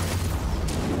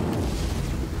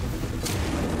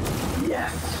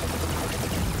 Yes.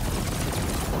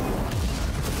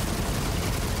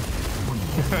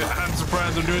 I'm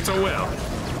surprised I'm doing so well.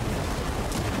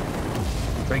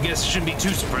 I guess I shouldn't be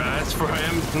too surprised, for I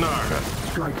am Nara.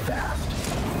 Strike fast.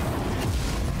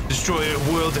 Destroyer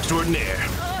of worlds extraordinaire.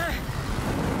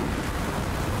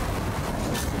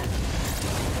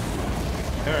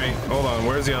 Alright, hold on.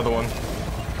 Where's the other one?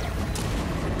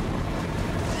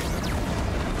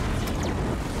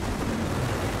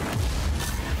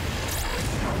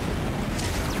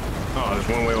 Oh, there's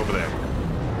one way over there.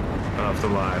 Off the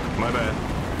live. My bad.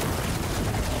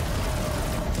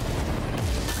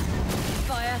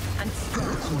 Fire and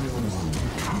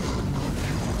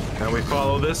Now we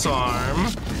follow this arm.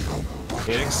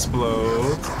 It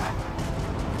explodes.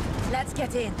 let's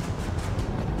get in.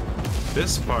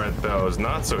 This part, though, is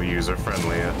not so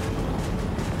user-friendly.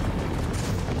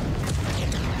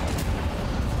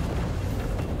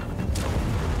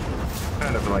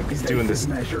 Kind of like doing this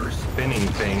spinning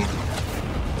thing.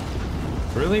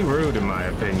 Really rude, in my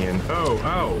opinion. Oh.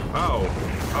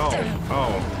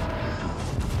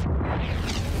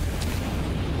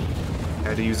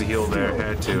 Had to use a heal there,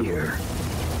 had to. Here.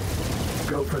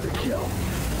 Go for the kill.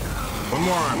 One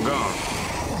more arm, gone.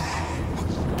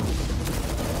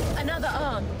 Another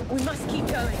arm. We must keep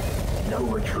going. No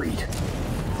retreat.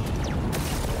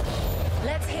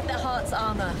 Let's hit the heart's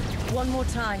armor. One more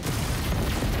time.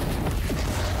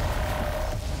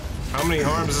 How many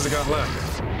arms has it got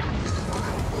left?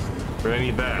 We're gonna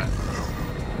need that.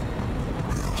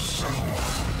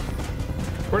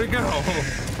 Where'd it go?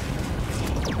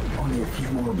 Only a few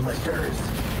more blisters.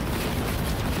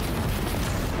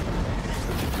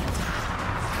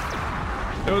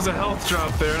 There was a health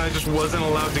drop there and I just wasn't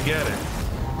allowed to get it.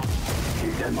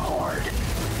 Hit them hard.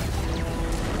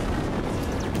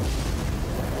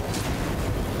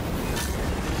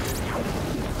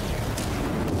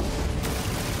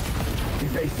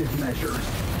 Evasive measures.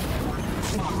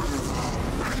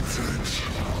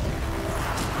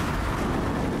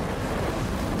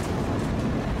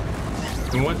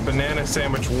 In what banana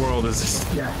sandwich world is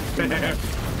this? Yeah.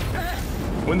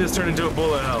 When did this turn into a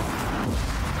bullet hell?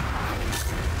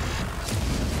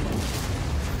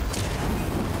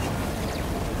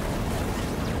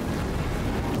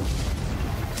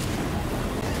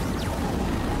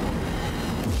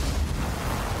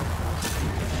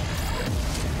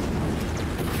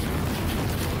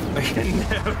 I can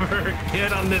never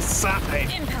get on this side.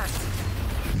 Impact.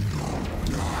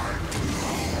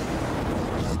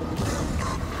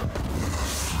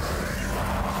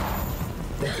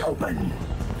 It's open.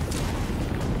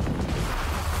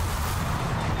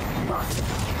 Must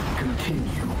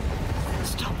continue.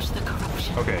 Stops the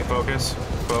corruption. Okay, focus,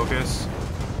 focus,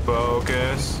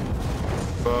 focus,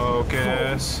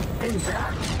 focus,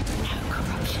 Impact. No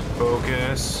corruption.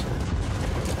 focus.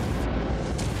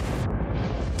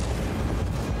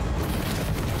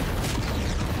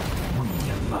 We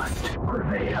must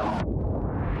prevail.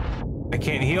 I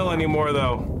can't heal anymore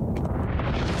though.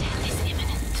 Death is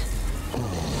imminent.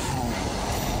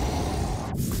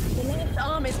 The left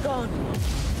arm is gone.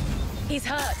 He's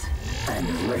hurt. And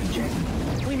raging.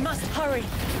 We must hurry.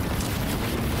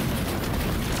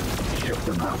 Shoot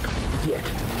them up. Get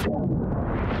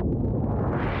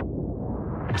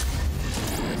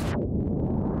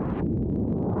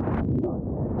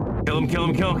Kill him, kill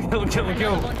him, kill him, kill him, kill him,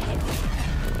 kill him. One hit.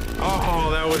 Oh,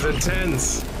 that was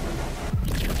intense.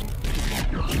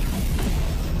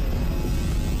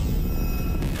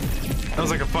 That was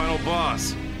like a final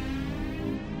boss.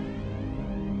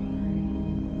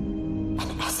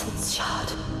 An essence shard.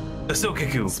 The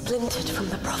Sokaku. Splintered from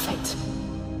the prophet.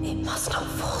 It must not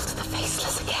fall to the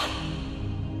faceless again.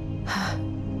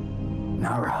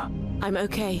 Nara. I'm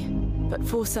okay, but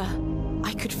Forza,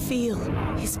 I could feel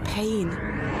his pain.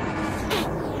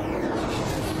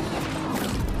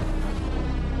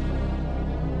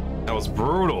 That was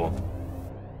brutal.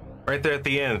 Right there at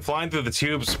the end. Flying through the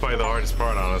tubes is probably the hardest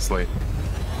part, honestly.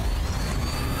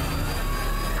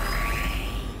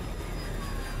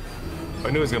 If I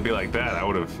knew it was gonna be like that, I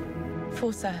would have.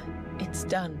 Forza, it's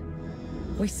done.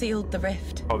 We sealed the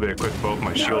rift. I'll be equip both my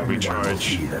Now shield everyone will recharge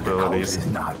see that the cult abilities. is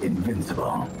not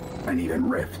invincible, and even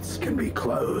rifts can be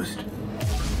closed.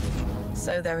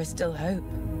 So there is still hope.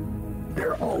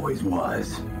 There always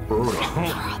was. Brutal.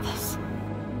 For others,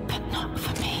 but not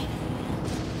for me.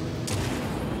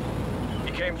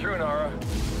 You came through, Nara.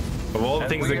 Of all the And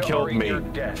things we that are killed in me, your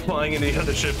debt. flying into the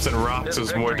other ships and rocks This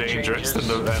was more victory dangerous than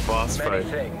changes that boss many fight.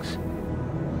 things.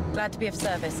 Glad to be of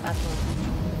service, Admiral.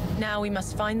 Now we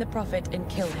must find the Prophet and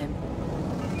kill him.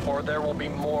 Or there will be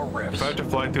more rifts. If I have to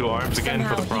fly through arms again for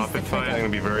the Somehow he's Prophet the fight, I'm trigger.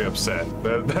 gonna be very upset.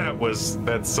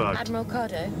 That sucked. Admiral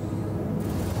Cardo,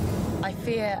 I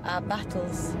fear our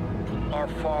battles. Are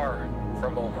far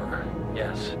from over,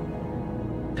 yes.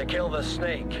 To kill the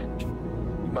snake,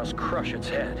 you must crush its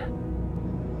head.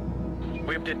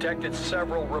 We've detected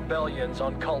several rebellions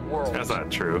on cult worlds. That's not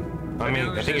true. I mean,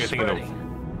 I think you're thinking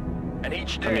of. And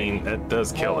each day, I mean, that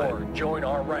does kill more it. join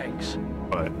our ranks.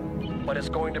 But it's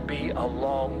going to be a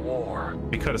long war.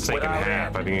 he could have taken Without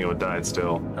half. end. I think he would have died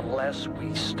still. Unless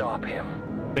we stop him.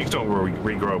 Things don't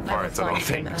regrow parts, I don't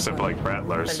think, except for like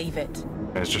rattlers. Believe it.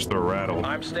 And it's just the rattle.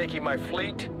 I'm staking my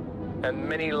fleet and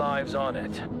many lives on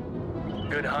it.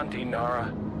 Good hunting,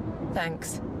 Nara.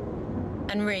 Thanks.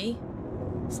 And Ree,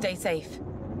 stay safe.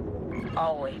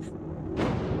 Always.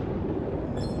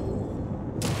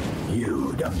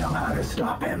 You don't know how to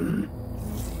stop him.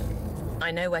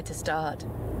 I know where to start.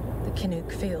 The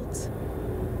Kinnook Fields.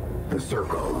 The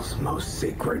Circle's most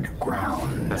sacred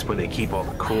ground. That's where they keep all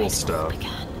the cool stuff.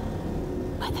 Began,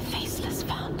 where the Faceless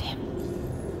found him,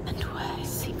 and where his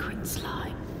secrets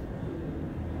lie.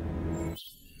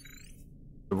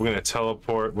 We're gonna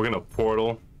teleport. We're gonna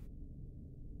portal.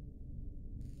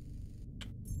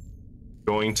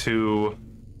 Going to.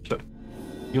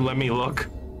 You let me look.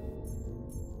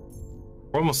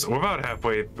 We're about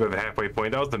halfway at the halfway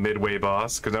point. That was the midway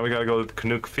boss, because now we gotta go to the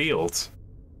Kinnook Fields.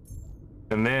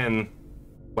 And then,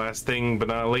 last thing but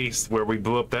not least, where we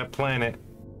blew up that planet.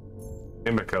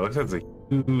 Imika. Looks like it's a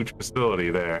huge facility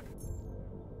there.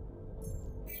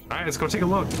 Alright, let's go take a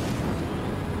look.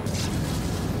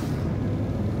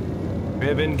 We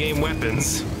have in-game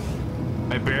weapons.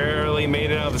 I barely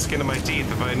made it out of the skin of my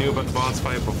teeth. If I knew about the boss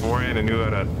fight beforehand and knew how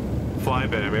to fly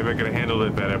better, maybe I could have handled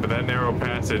it better. But that narrow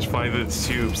passage, flying through the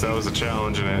tubes, that was a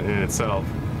challenge in itself.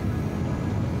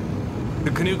 The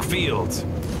Kinnook Fields.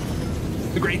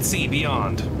 The Great Sea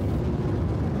Beyond.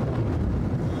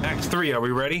 Act 3, are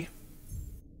we ready?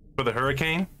 For the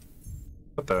hurricane?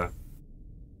 What the?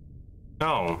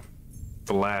 No.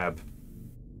 The lab.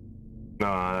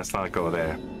 No, let's not go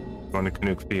there. Going to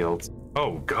Kinnook Fields.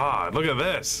 Oh god, look at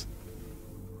this!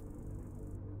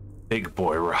 Big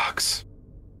boy rocks.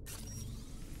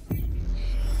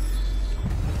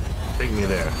 Take me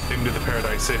there. Take me to the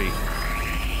Paradise City.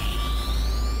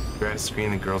 Grass is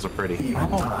green and girls are pretty. Even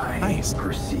I nice.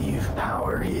 perceive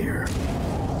power here.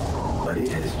 But it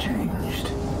has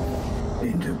changed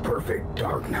into perfect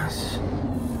darkness.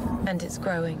 And it's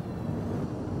growing.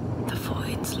 The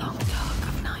void's long dark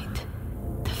of night,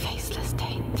 the Faceless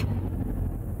taint.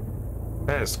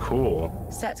 That is cool.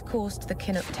 Set course to the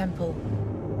Kinnook Temple,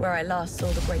 where I last saw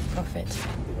the Great Prophet.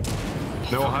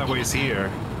 No highways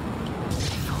here.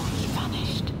 Before he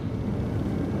vanished.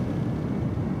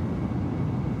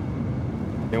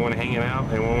 Anyone hanging out?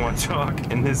 Anyone want to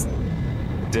talk in this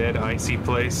dead, icy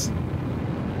place?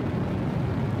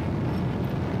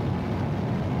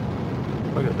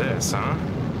 Look at this, huh?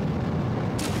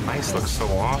 Ice looks so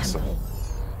awesome. Temple.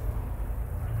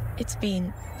 It's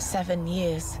been 7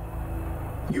 years.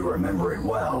 You remember it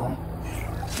well.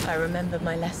 I remember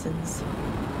my lessons,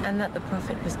 and that the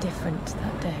Prophet was different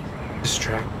that day.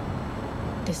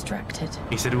 Distracted.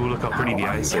 He said, ooh, look how pretty the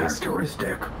ice is.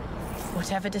 Uncharacteristic.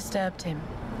 Whatever disturbed him,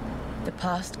 the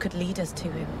past could lead us to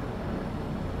him.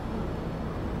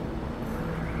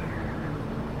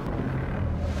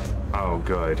 Oh,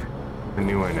 good. The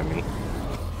new enemy.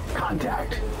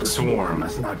 Contact. The Swarm.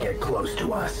 must not get close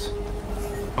to us.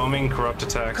 Homing, corrupt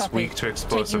attacks, Copy. weak to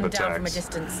explosive Taking them down from a attacks.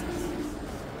 distance.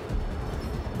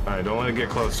 Alright, don't let it get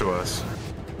close to us.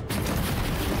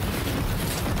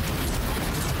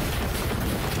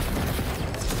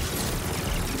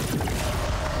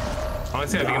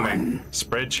 Honestly, I think my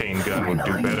spread chain gun would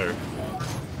do better.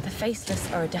 The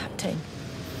Faceless are adapting.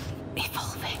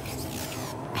 Evolving.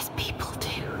 As people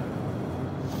do.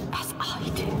 As I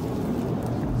do.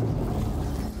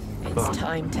 It's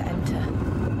time to enter.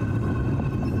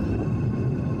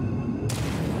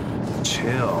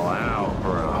 Chill out,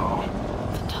 bro.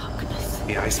 The darkness.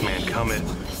 The Iceman coming.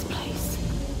 On this place.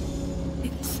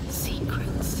 Its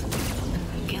secrets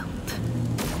and guilt.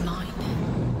 Mine.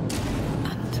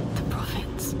 And the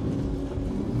Prophet's.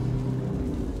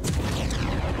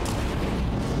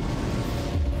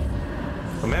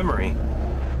 A memory.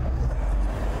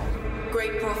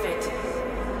 Great Prophet,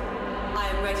 I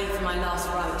am ready for my last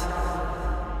rite.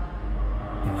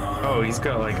 Oh, he's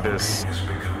got like this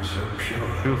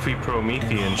goofy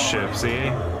Promethean ship,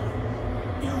 see?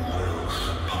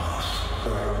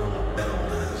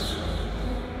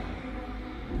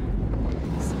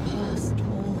 Surpassed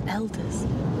all elders.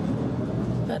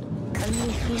 But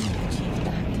only he achieved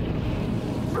that.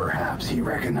 Perhaps he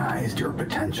recognized your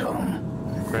potential.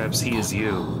 Perhaps he is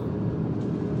you.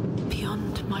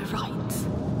 Beyond my rights.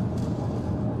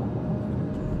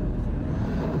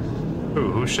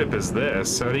 Ooh, whose ship is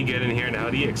this? How did he get in here and how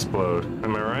did he explode?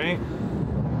 Am I right?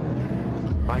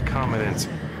 My confidence.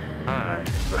 Alright.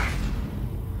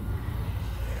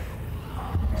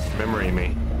 memory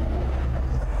me.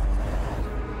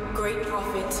 Great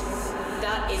Prophet,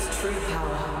 that is true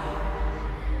power.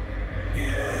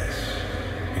 Yes,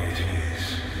 it is.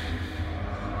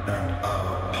 And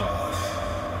our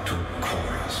path to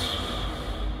Chorus.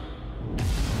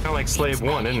 Kind of like Slave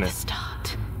 1, isn't it?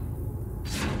 Start.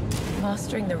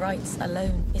 Mastering the rites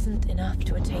alone isn't enough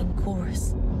to attain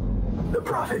Chorus. The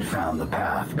Prophet found the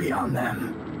path beyond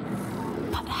them.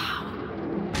 But how?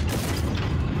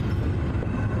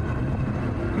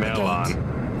 Melon.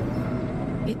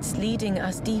 It's leading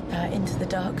us deeper into the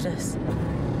darkness.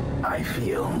 I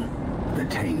feel the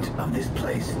taint of this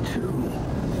place too.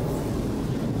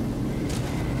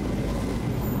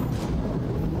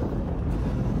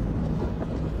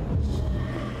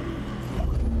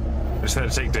 Just had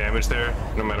to take damage there,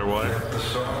 no matter what. Let the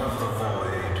Son of the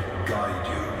Void guide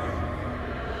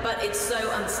you. But it's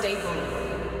so unstable.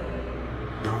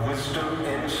 The wisdom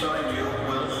inside you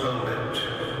will hold it.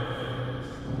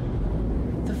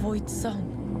 The Void Song.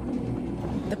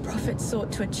 The Prophet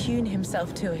sought to attune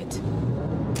himself to it.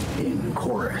 In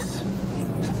Chorus.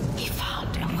 He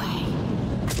found a way.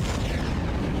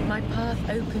 My path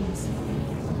opens.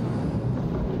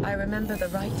 I remember the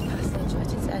right passage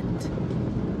at its end.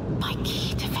 My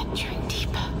key to venturing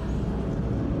deeper.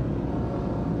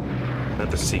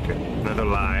 Another secret, another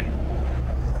lie.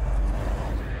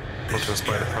 Told to us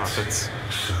by the prophets.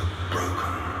 So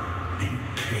broken, in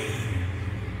pain,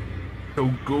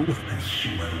 Go, go. and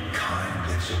humankind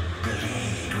lives a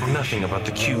bleed with Nothing about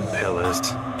the cube pillars.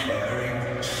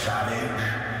 tearing savage.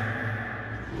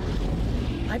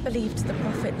 I believed the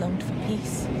Prophet longed for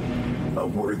peace. A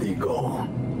worthy goal.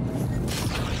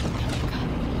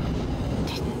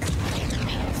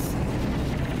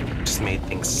 Just made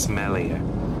things smellier.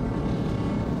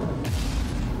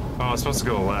 Oh, I was supposed to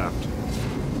go left.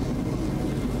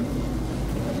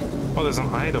 Oh, there's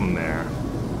an item there.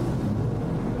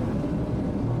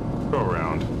 Go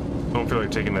around. Don't feel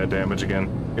like taking that damage again,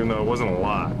 even though it wasn't a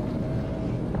lot.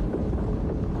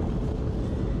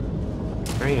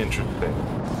 Very interesting.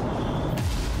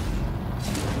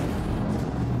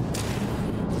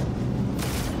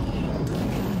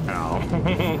 Ow.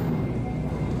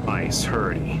 Ice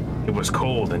hurty. It was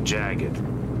cold and jagged.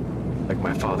 Like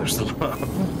my father's love.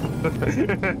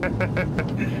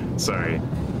 Sorry.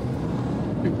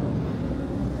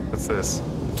 What's this?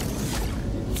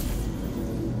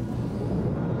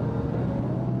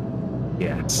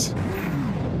 Yes.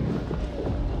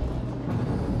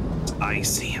 It's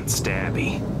icy and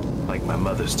stabby, like my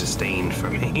mother's disdain for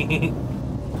me.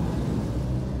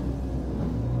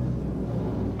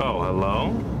 Oh,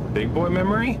 hello? Big boy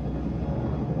memory?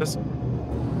 This...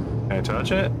 Can I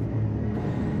touch it?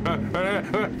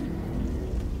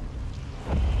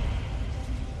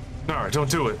 Nara, don't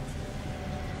do it.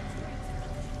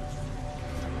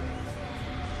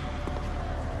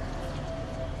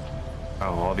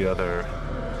 Oh, all the other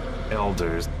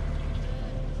elders.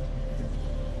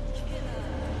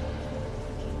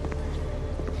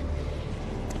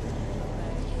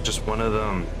 Just one of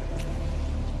them.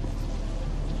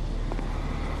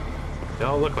 They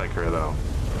all look like her, though.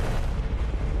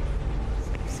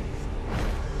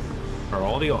 Are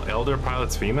all the elder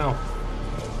pilots female?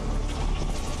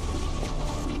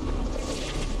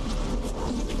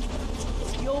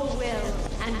 Your will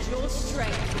and your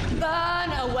strength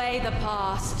burn away the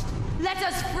past. Let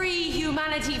us free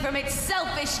humanity from its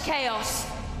selfish chaos.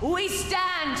 We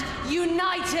stand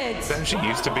united. Is that who she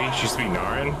used to be? She used to be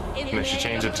Naren, and then she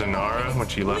changed it to Nara when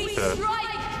she left We the... strike.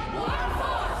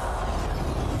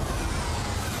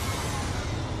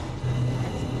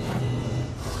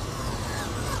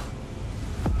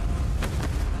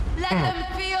 Let them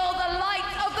feel the light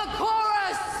of the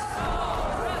chorus.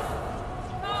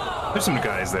 There's some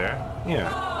guys there. Yeah.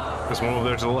 There's one over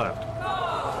there to the left.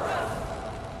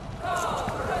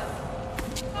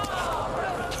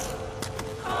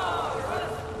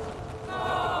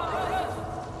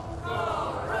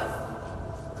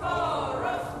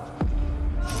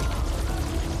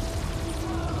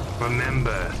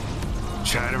 Remember.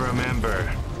 Try to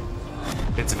remember.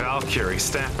 It's Valkyrie.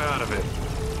 Snap out of it.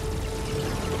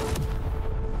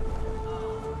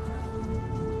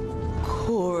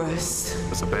 Chorus.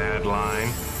 That's a bad line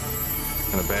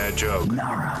and a bad joke.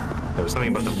 Nara. There was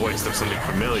something about the voice of something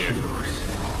familiar.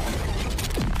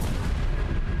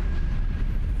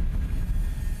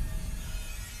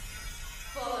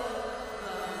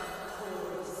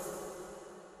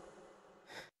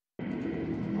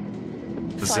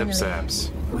 The zip Finally.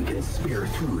 zaps. We can spear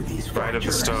through these Bride of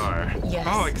the fractures. Star. Yes.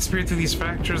 Oh, I can spear through these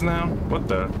fractures now? What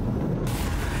the?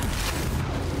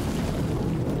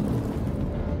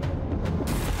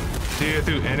 Steer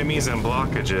through enemies and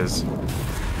blockages.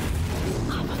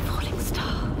 I'm a falling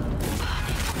star,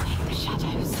 burning away the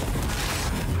shadows.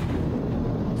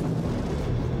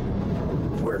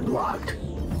 We're blocked.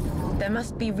 There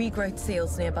must be regrowth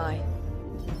seals nearby.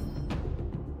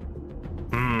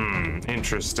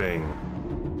 Interesting.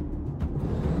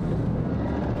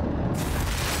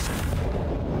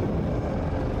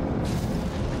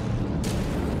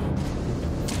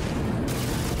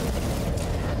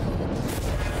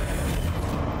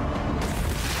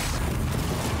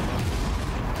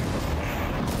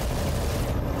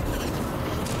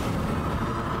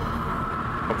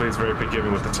 Hopefully it's very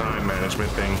forgiving with the time management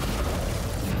thing.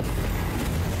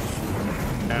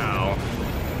 Ow.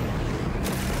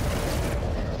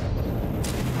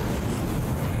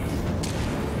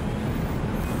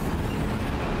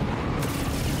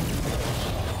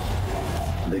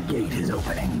 The gate is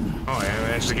opening. Oh, I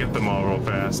managed to get them all real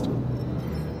fast.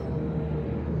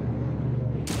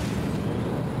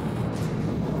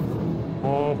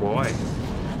 Oh boy.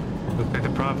 Looks like the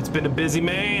Prophet's been a busy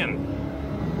man.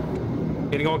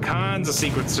 Getting all kinds of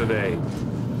secrets today.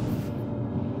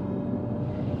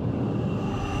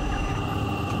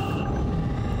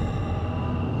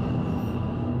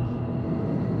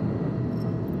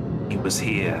 He was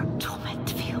here. Torment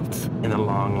fields. In the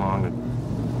long, long...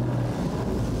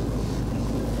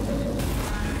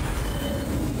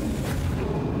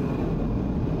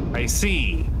 I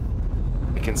see.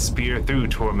 I can spear through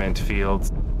torment fields.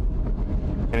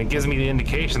 And it gives me the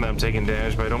indication that I'm taking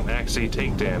damage, but I don't actually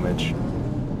take damage.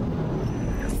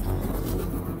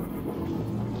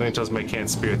 Then it tells me I can't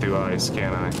spear through ice,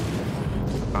 can I?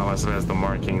 Unless it has the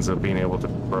markings of being able to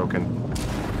be broken.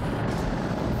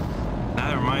 Now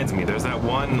that reminds me, there's that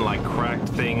one, like, cracked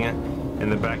thing in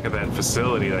the back of that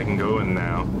facility that I can go in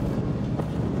now.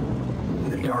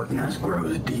 The darkness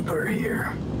grows deeper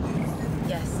here.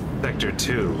 Yes. Sector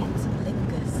 2, It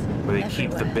lingers where they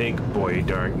keep the everywhere. big boy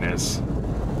darkness.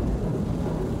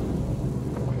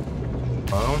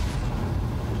 Oh?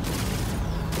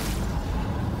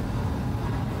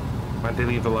 Why'd they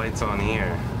leave the lights on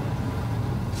here?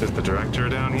 Is the director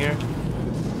down here?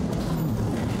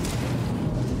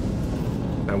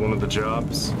 That one of the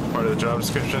jobs? Part of the job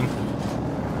description?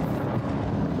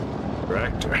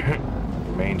 Director.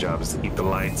 Your main job is to keep the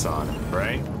lights on,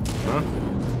 right? Huh?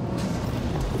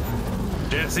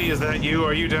 Jesse, is that you?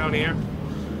 Are you down here?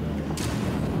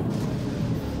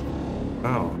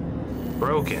 Oh.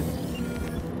 Broken.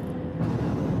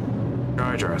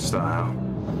 Jar Jar style.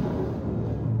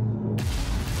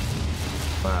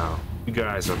 Wow. You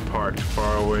guys are parked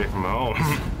far away from home.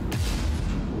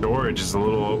 Storage is a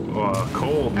little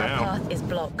cold Our now. path is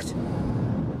blocked.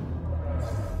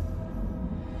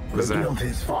 What is The that? guild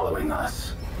is following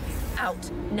us. Out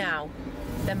now.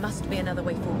 There must be another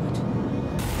way forward.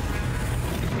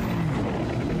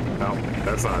 No,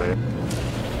 that's not it.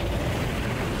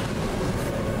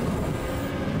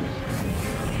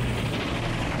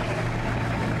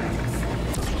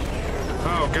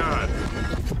 Oh god.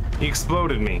 He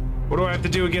exploded me. What do I have to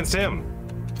do against him?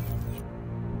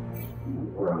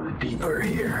 Grows deeper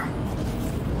here.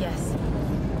 Yes.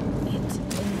 It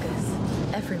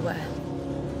lingers everywhere.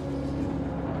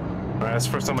 That's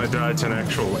the first time I died to an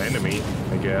actual enemy,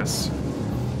 I guess.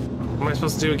 What am I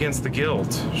supposed to do against the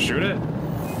guild? Shoot it?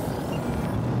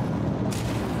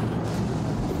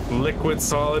 Liquid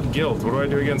solid guild. What do I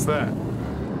do against that?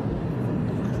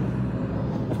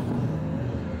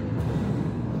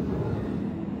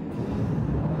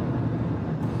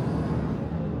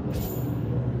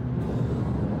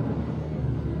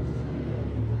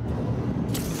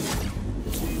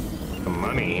 The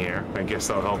money here. I guess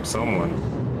that'll help someone.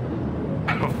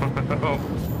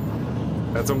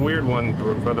 That's a weird one,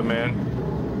 brother man.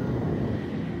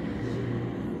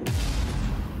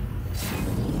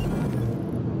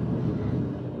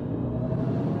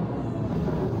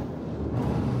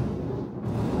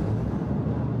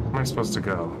 Where am I supposed to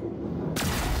go?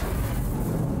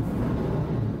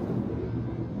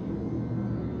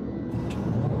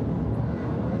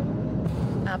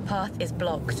 Our path is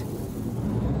blocked.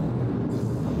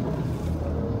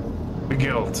 The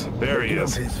guild. There he The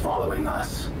is. guild is following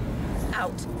us.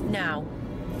 Out now.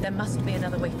 There must be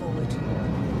another way forward.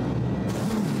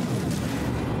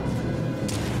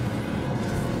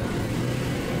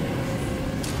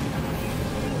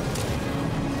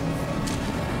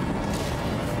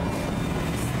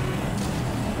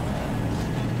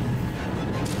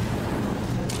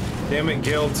 Damn it,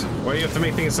 guild. Why do you have to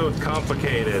make things so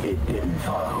complicated? It didn't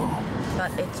follow.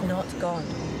 But it's not gone.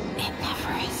 It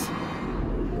never is.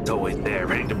 It's always there,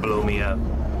 ready to blow me up.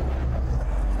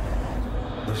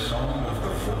 The song of the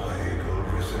void will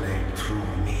resonate through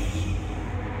me,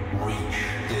 reach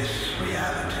this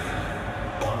reality,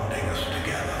 bonding us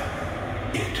together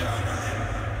eternally.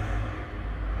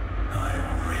 I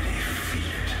already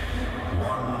feel it.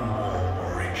 One more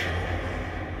ritual.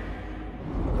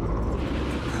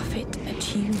 Prophet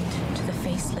attuned to the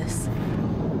Faceless.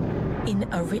 In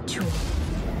a ritual.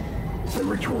 The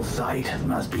ritual site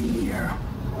must be near.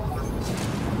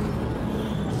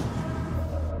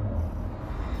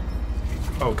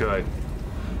 Oh, good.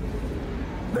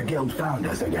 The guild found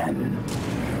us again.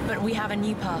 But we have a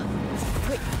new path.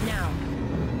 Quick, now.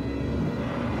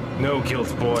 No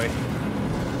guilt, boy.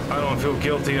 I don't feel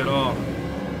guilty at all.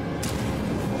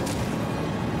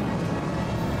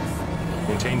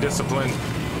 Maintain discipline.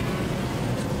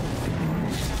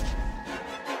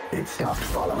 It stopped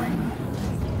following.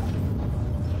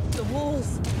 The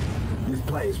walls. This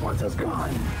place wants us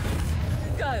gone.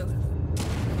 Go.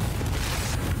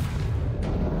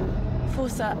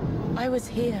 Forza, I was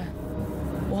here.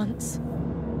 Once.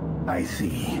 I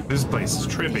see. This place is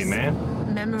trippy, man.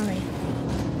 Memory.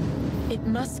 It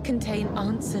must contain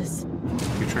answers.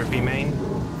 You trippy, man?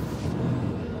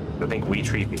 I think we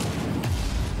trippy.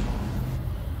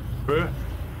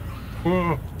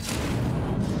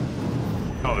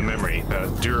 Oh, the memory.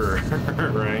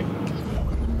 Right?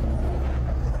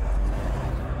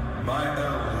 My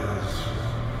elders,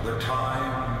 the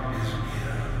time is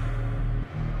near.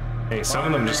 Hey, some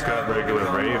of them just got regular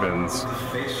ravens. The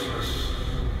faceless,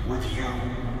 with you,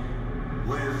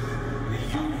 with the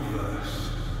universe.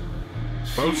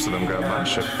 Most of them got my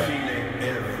shit back. Feeling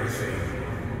everything.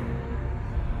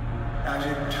 At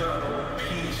eternal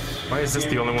peace. Why is this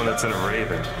the only one that's in a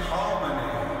raven? Harmony.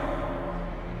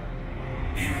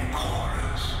 In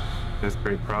chorus. This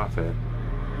great prophet.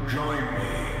 Join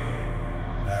me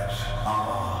at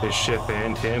our His ship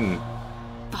and him.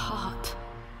 The heart.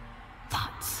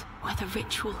 That's where the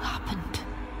ritual happened.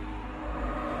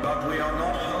 But we are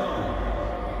not whole.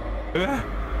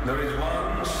 There is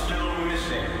one still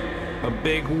missing. A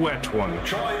big wet one.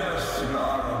 Join us,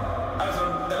 Nara, as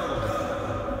an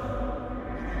elder.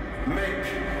 Make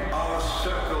our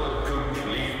circle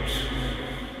complete.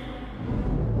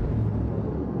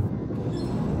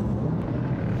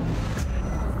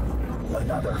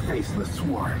 Another faceless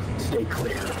swarm. Stay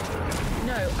clear.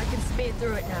 No, I can spear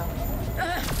through it now.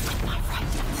 My right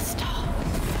at the start.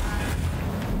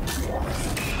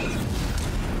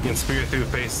 You can spear through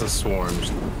faceless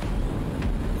swarms.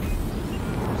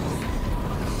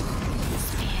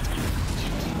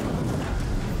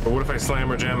 But what if I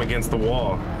slam or jam against the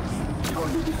wall? You'll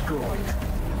be destroyed.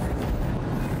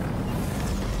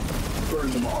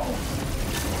 Burn them all.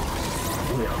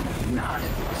 Will not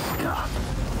stop.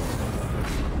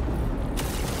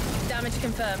 Damage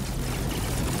confirmed.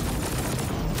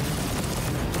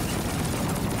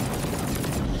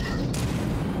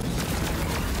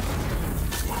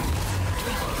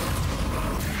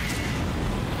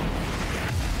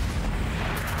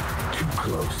 Too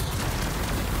close.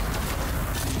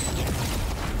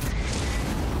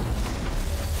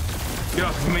 Get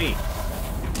off of me!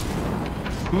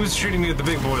 Who's shooting me with the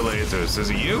big boy lasers? Is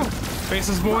it you?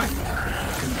 Faceless boy?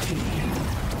 Continue.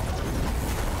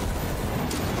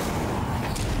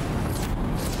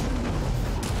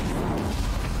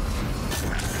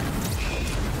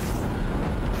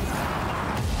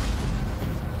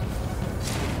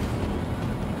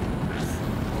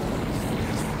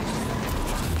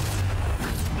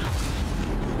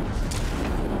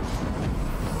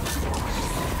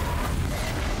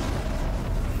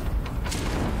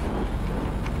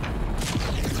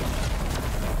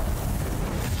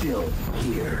 Still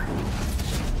here.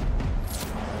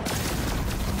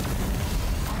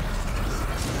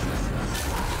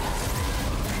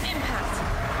 Impact.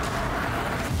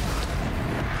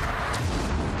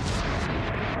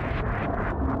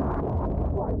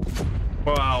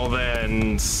 Well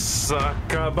then,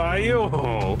 Sakabayo!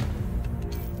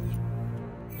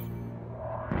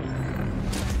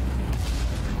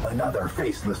 Another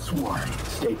faceless swarm.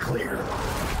 Stay clear.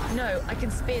 No, I can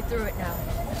spear through it now.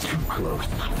 Too close.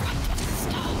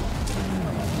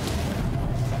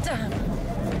 Damn.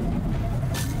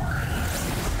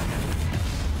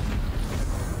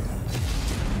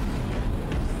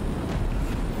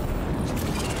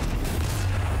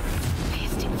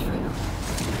 Pierced it through.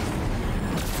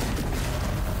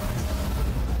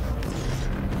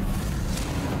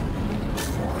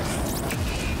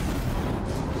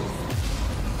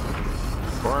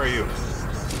 Where are you?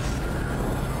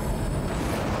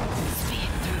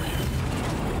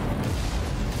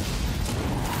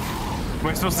 Am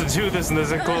I supposed to do this in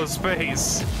this enclosed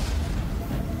space? It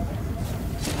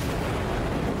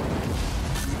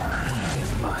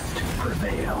must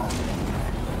fail.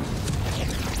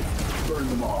 Burn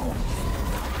them all.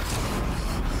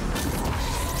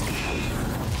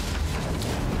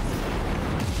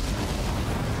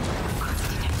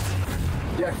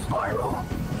 Death spiral.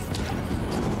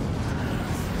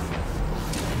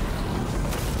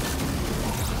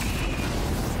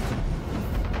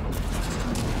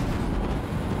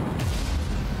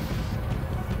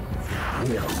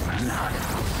 Will not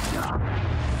stop.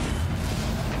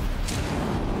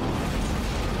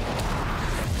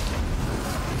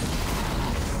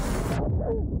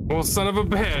 Well, son of a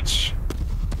bitch.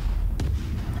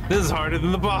 This is harder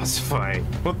than the boss fight.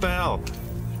 What the hell?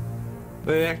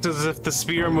 They act as if the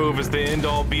spear move is the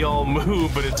end-all be-all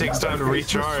move, but it takes time to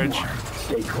recharge.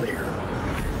 Stay clear.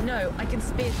 No, I can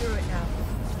spear through it now.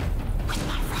 With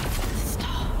my right from the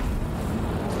start.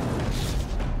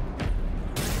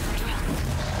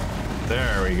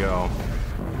 There we go.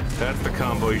 That's the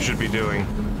combo you should be doing.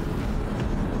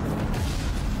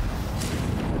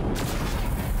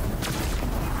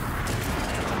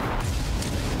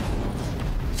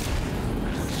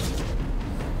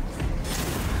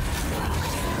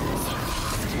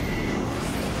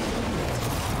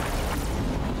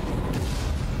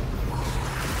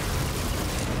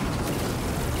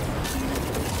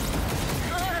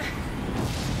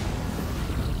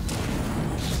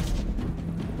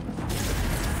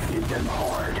 Hit them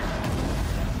hard.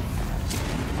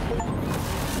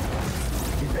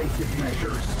 Evasive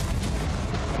measures.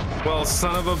 Well,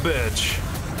 son of a bitch.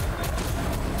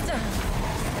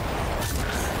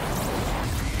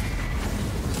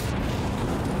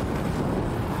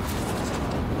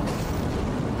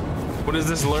 What is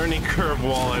this learning curve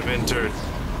wall I've entered?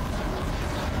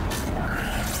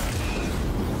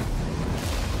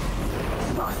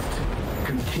 Must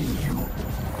continue.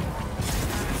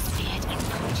 Speared and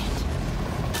potent.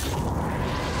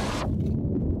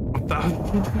 What the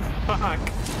fuck?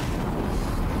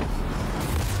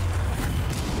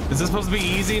 Is this supposed to be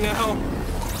easy now?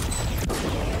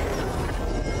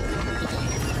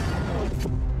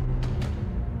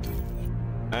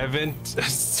 I haven't.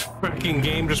 This freaking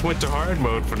game just went to hard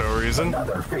mode for no reason.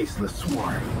 Another faceless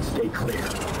swarm. Stay clear.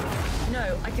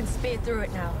 No, I can spear through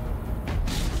it now.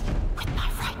 With my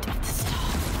right of the start.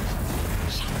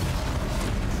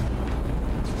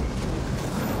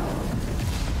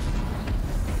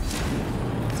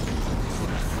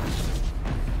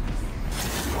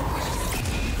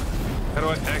 How do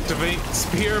I activate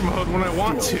spear mode when I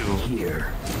want to?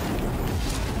 Here.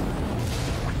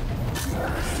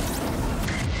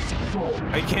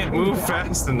 I can't move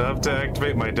fast enough to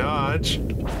activate my dodge.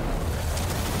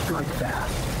 Strike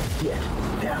fast. Get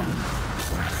them.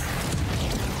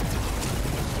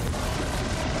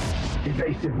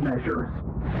 Evasive measures.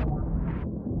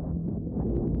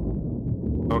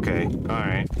 Okay,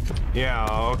 alright. Yeah,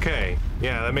 okay.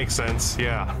 Yeah, that makes sense.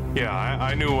 Yeah,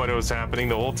 I knew what was happening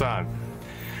the whole time.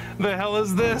 The hell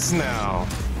is this now?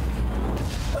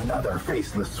 Another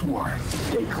faceless swarm.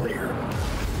 Stay clear.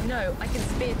 No, I can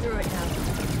spear through it now.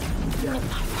 With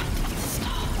my right of the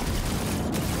start.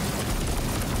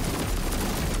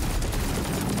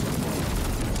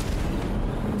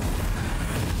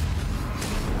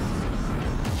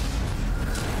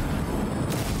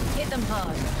 Hit them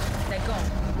hard. They're gone.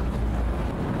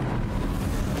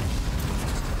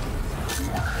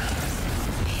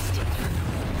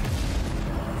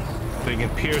 They can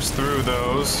pierce through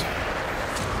those.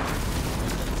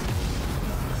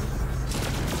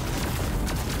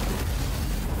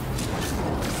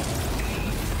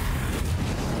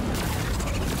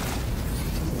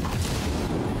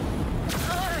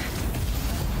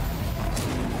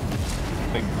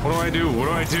 Like, what do I do? What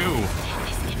do I do?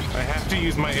 I have to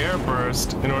use my air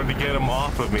burst in order to get them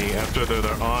off of me after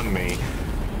they're on me.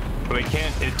 But I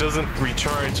can't, it doesn't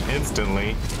recharge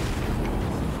instantly.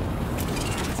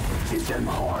 Hit them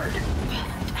hard.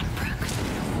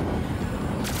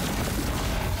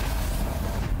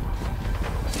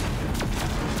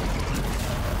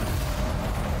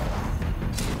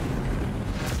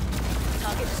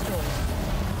 Target destroyed.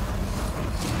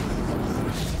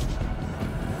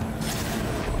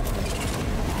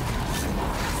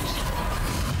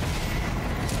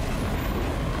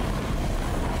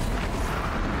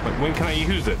 But when can I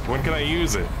use it? When can I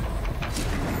use it?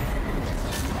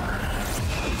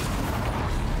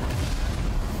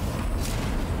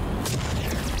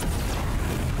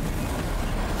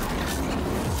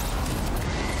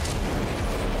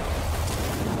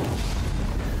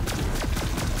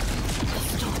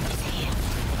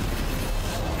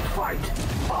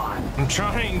 I'm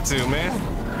trying to, man.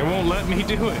 It won't let me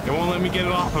do it. It won't let me get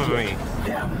it off of me.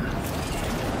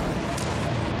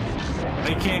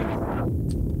 I can't.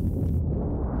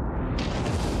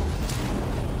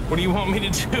 What do you want me to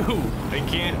do? I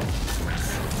can't.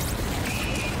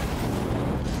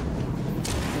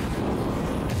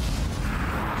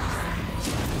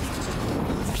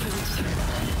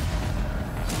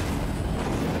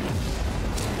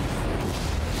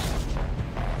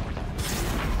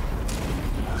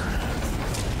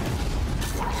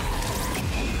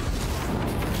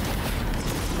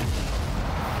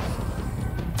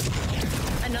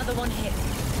 Another one hit.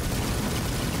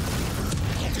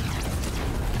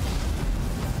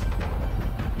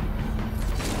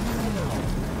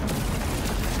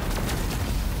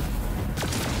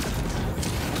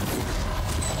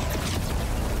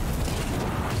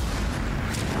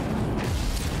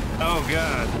 Oh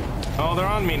god. Oh, they're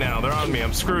on me now. They're on me.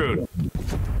 I'm screwed.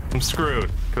 I'm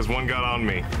screwed because one got on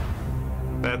me.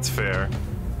 That's fair.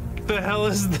 What the hell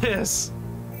is this?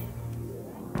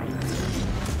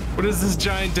 What is this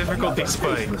giant difficulty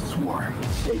spike?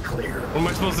 Stay clear. What am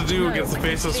I supposed to do against the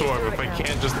faceless swarm if I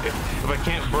can't just if I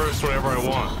can't burst whenever I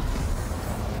want?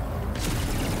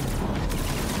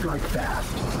 Strike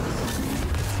fast.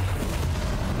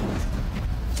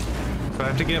 I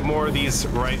have to get more of these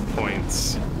right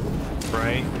points,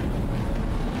 right?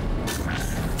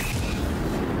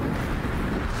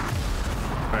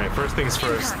 All right, first things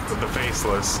first, the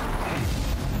faceless.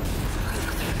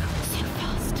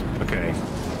 Okay,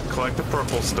 collect the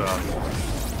purple stuff.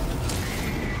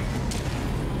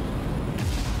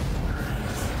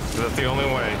 Is that the only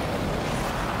way?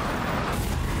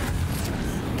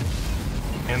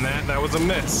 And that was a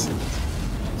miss.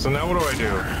 So now what do I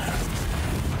do?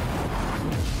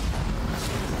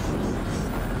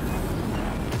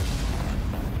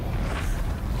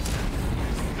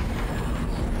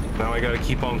 Now I gotta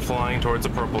keep on flying towards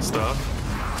the purple stuff,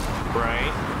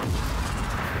 right?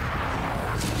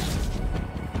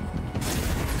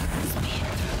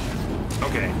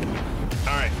 Okay,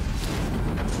 all right.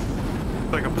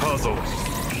 It's like a puzzle,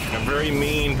 a very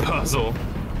mean puzzle.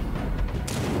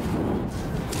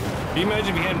 Can you imagine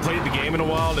if you hadn't played the game in a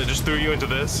while and it just threw you into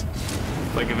this?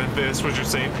 Like if this was your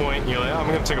save point, and you're like, oh, I'm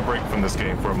gonna take a break from this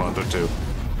game for a month or two.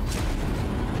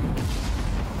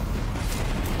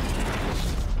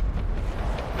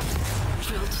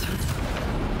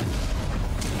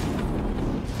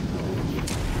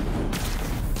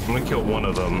 I'm gonna kill one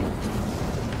of them.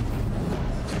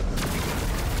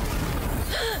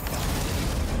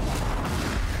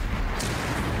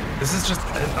 This is just,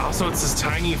 and also it's this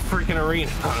tiny freaking arena.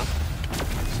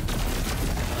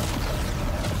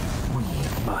 We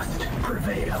must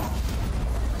prevail.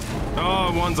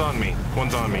 Oh, one's on me.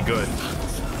 One's on me, good.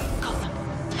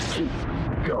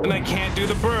 Go. And I can't do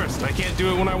the burst. I can't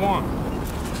do it when I want.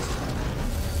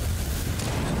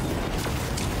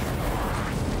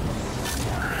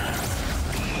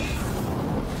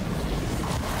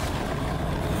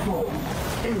 Full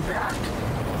impact.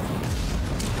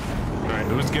 All right,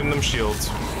 who's getting them shields?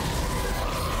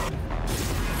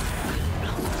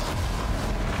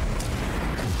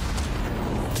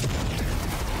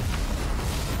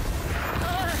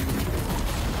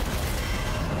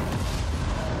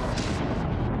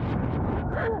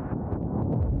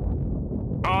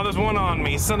 Oh, there's one on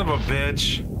me, son of a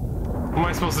bitch. What am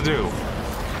I supposed to do?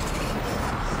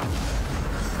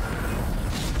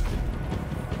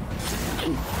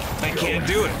 I can't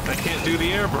do it. I can't do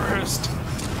the air burst.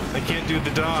 I can't do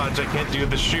the dodge. I can't do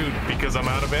the shoot because I'm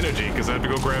out of energy because I have to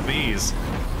go grab these.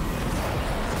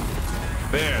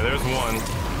 There's one.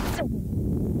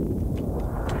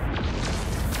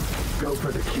 Go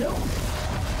for the kill.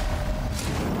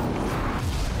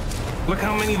 Look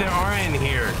how many there are in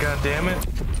here. God damn it.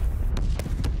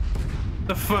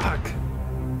 The fuck?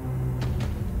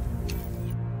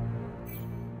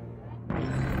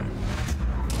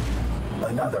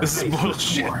 Another This is faceless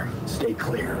bullshit. swarm. Stay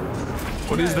clear.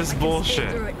 What is this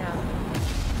bullshit?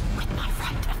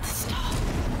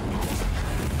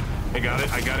 I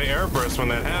got an air burst when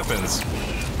that happens.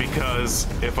 Because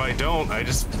if I don't, I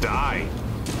just die.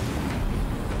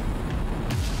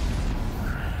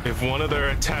 If one of their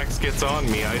attacks gets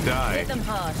on me, I die. Hit them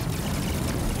hard.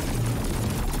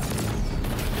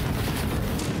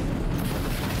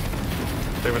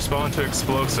 They respond to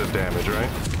explosive damage, right?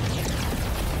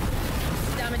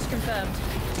 Damage confirmed.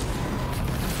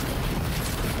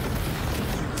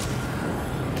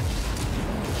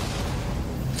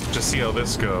 Just see how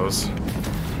this goes.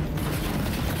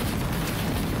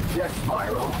 Death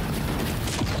spiral.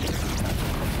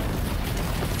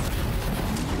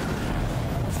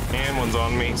 And one's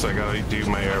on me, so I gotta do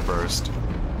my air burst.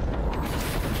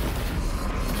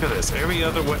 Look at this. Every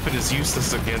other weapon is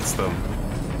useless against them.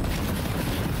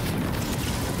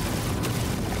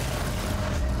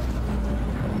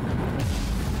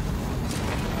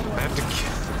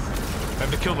 I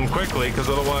have to kill them quickly, because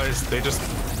otherwise they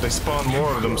spawn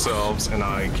more of themselves, and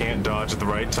I can't dodge at the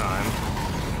right time.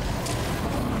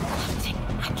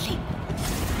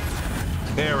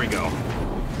 There we go.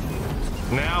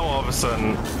 Now, all of a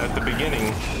sudden, at the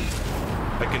beginning,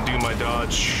 I can do my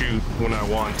dodge shoot when I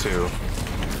want to.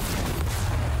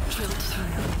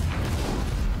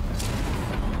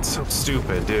 It's so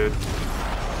stupid, dude.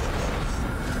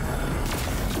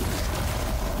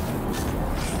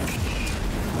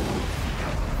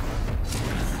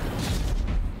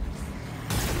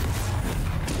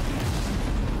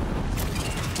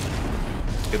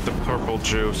 Get the purple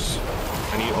juice.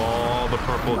 I need all the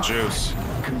purple juice.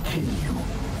 Continue.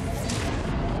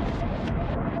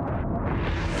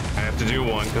 I have to do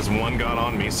one because one got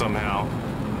on me somehow.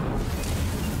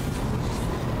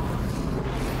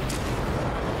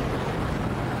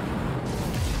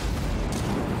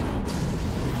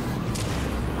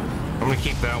 I'm gonna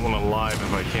keep that one alive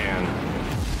if I can.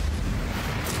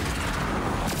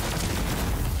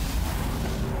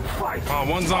 Fight. Oh,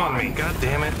 one's on me. God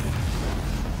damn it.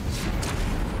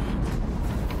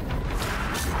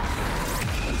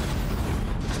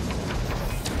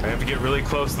 I have to get really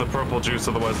close to the purple juice,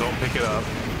 otherwise don't pick it up.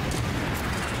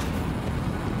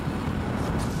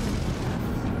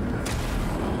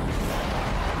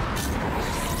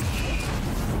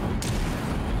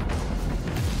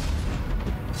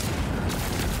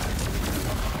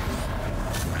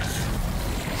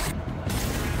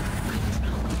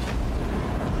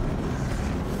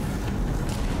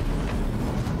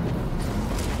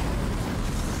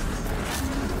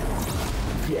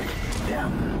 Get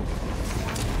them.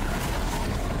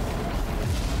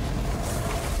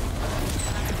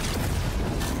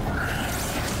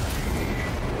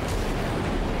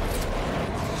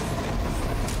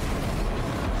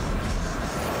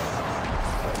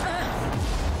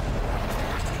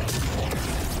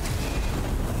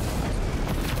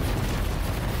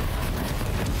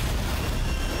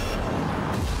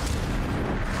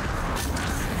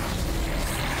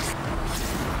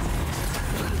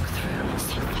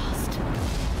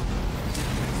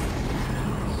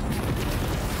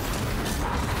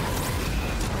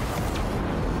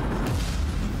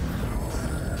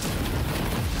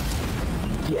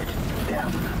 Get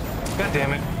them. God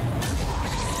damn it.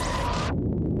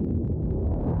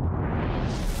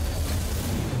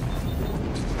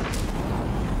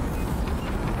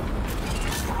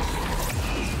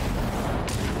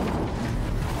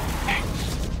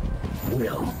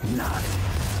 Will not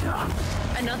stop.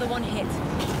 Another one hit.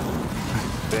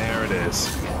 There it is.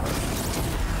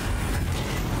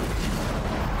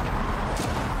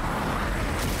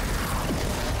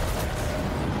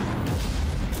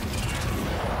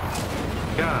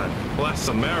 God bless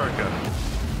America.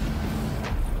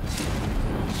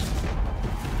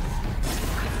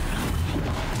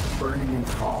 Burning and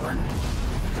fallen.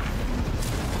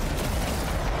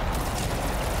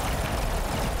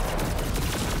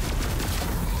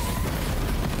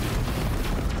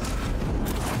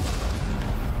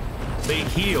 They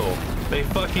heal. They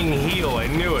fucking heal. I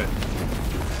knew it.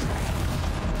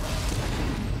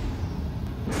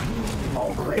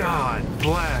 All clear. God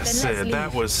bless Then let's it. That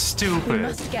leave. was We stupid.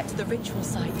 must get to the ritual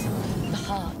site, the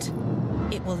heart.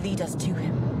 It will lead us to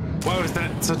him. Why was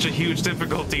that such a huge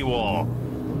difficulty wall?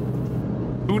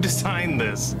 Who designed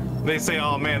this? They say,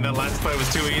 oh man, that last fight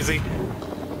was too easy.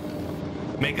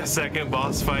 Make a second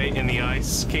boss fight in the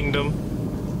Ice Kingdom.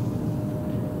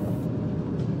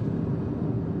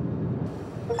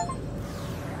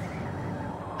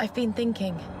 I've been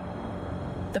thinking.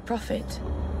 The Prophet,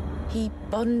 he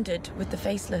bonded with the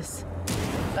Faceless,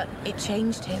 but it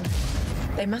changed him.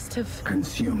 They must have...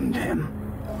 Consumed him.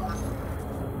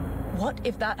 What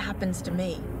if that happens to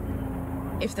me?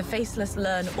 If the Faceless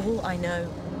learn all I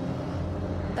know?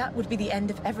 That would be the end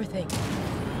of everything.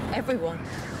 Everyone.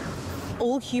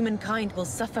 All humankind will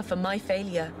suffer for my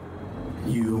failure.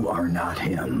 You are not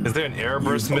him. Is there an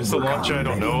airburst You've missile launcher I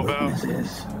don't know overcome about? many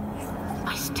witnesses.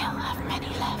 I still have many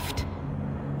left.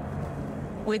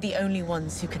 We're the only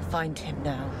ones who can find him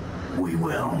now. We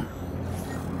will.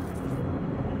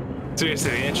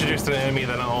 Seriously, they introduced an enemy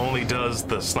that not only does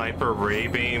the sniper ray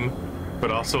beam,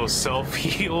 but also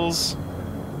self-heals.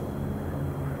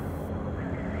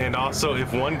 And also,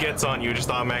 if one gets on you, it just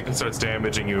automatically starts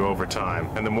damaging you over time.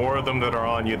 And the more of them that are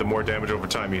on you, the more damage over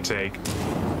time you take.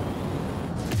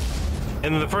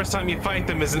 And then the first time you fight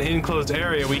them is an enclosed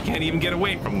area where you can't even get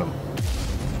away from them.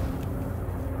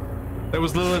 That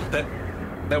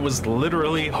was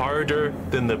literally harder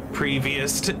than the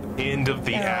previous end of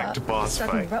the There act are boss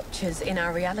sudden fight. ruptures in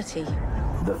our reality.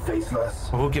 The Faceless.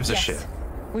 Well, who gives a Yes, shit?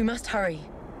 we must hurry.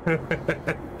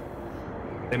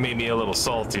 It made me a little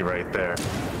salty right there.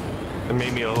 It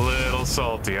made me a little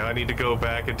salty. I need to go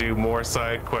back and do more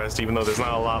side quests, even though there's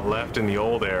not a lot left in the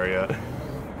old area.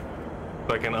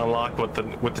 So I can unlock what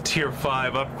the tier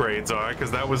 5 upgrades are,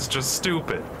 because that was just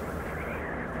stupid.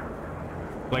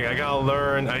 Like, I gotta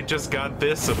learn, I just got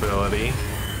this ability.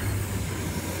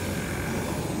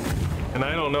 And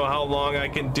I don't know how long I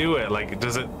can do it. Like,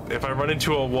 does it, if I run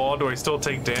into a wall, do I still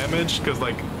take damage? Because,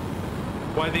 like,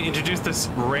 why'd they introduce this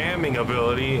ramming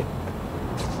ability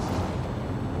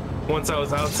once I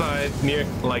was outside near,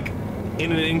 like,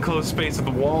 in an enclosed space with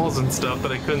the walls and stuff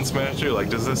that I couldn't smash through? Like,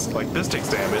 does this, like, this takes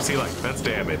damage. See, like, that's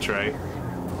damage, right?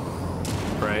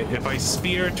 Right? If I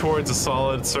spear towards a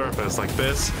solid surface like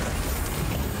this,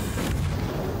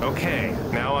 okay,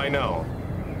 now I know.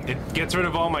 It gets rid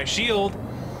of all my shield.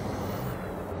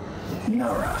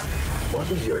 Nora, what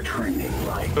was your training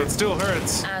like? But it still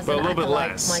hurts, As but a an little bit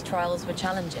acolyte, less. my trials were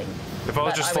challenging. If I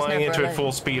was but just I was flying never into it alone.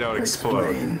 full speed, I would explode.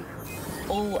 Explain.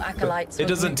 All acolytes It were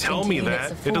doesn't grouped tell into me units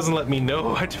that. of It doesn't four. let me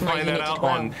know. I had to My find that unit out did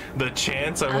well. on the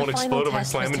chance I Our won't final explode if I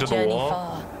test slam was into to the journey wall.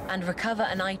 far and recover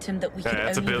an item that we could Yeah,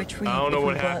 that's a only bit. retrieve I don't know if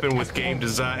what we happened worked with as game one.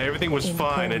 design. Everything was In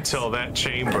fine pause. until that And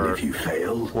chamber, if you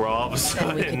failed, where all of a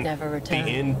Then we could sudden, never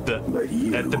return. But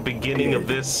you at the beginning of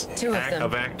did. this Two of act them.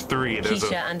 of Act 3, there's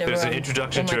Keisha and an Aron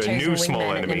introduction were my to a new chosen small wingmen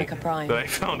at enemy Nimica Prime. that I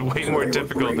found way So more they were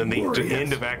difficult than the brave warriors.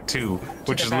 end of Act 2,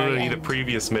 which the is very literally the end.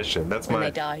 previous mission. That's When my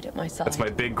they died at my side. that's my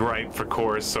big gripe for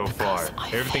Chorus so far. I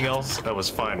Everything failed. else I was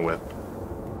fine with.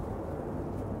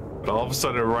 But all of a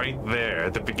sudden, right there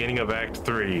at the beginning of Act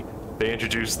 3, they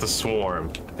introduced the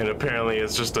Swarm, and apparently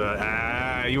it's just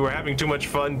you were having too much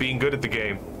fun being good at the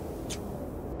game.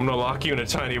 I'm gonna lock you in a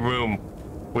tiny room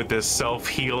with this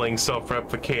self-healing,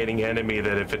 self-replicating enemy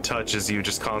that if it touches you,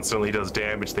 just constantly does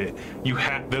damage. That you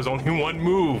have. There's only one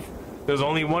move. There's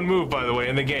only one move, by the way,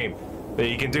 in the game that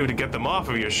you can do to get them off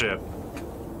of your ship.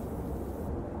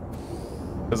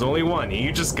 There's only one.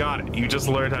 You just got it. You just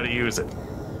learned how to use it.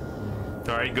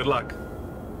 All right. Good luck.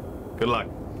 Good luck.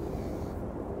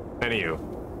 Anywho,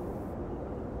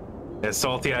 as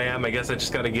salty I am, I guess I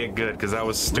just gotta get good because that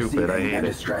was stupid. I hate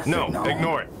it. No,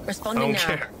 ignore it. Responding I don't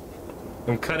now. care.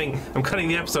 I'm cutting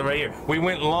the episode right here. We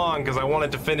went long because I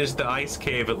wanted to finish the ice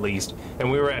cave at least,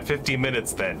 and we were at 50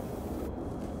 minutes then.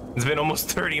 It's been almost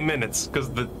 30 minutes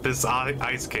because this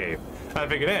ice cave. I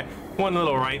figured, one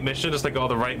little right mission, just like all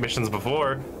the right missions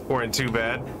before, weren't too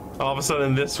bad. All of a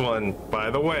sudden, this one,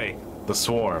 by the way, the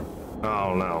Swarm.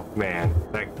 Oh no, man,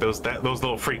 those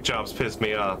little freak jobs pissed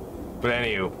me off. But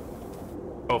anywho,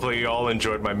 hopefully you all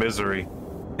enjoyed my misery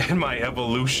and my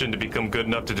evolution to become good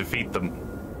enough to defeat them.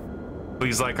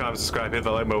 Please like, comment, subscribe, hit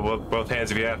the like button with both hands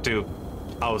if you have to.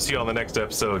 I will see you on the next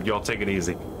episode. Y'all take it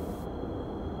easy.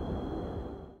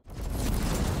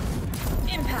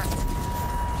 Impact!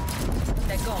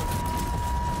 They're gone.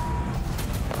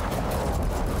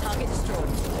 Target destroyed.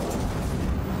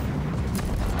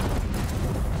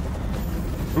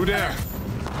 Who there?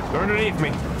 They're underneath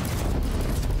me.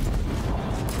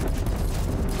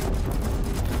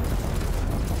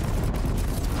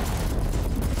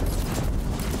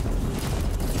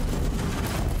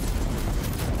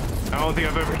 I don't think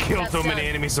I've ever killed That's so many done.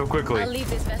 enemies so quickly. I'll leave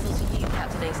this vessel to you,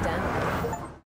 Captain Astan.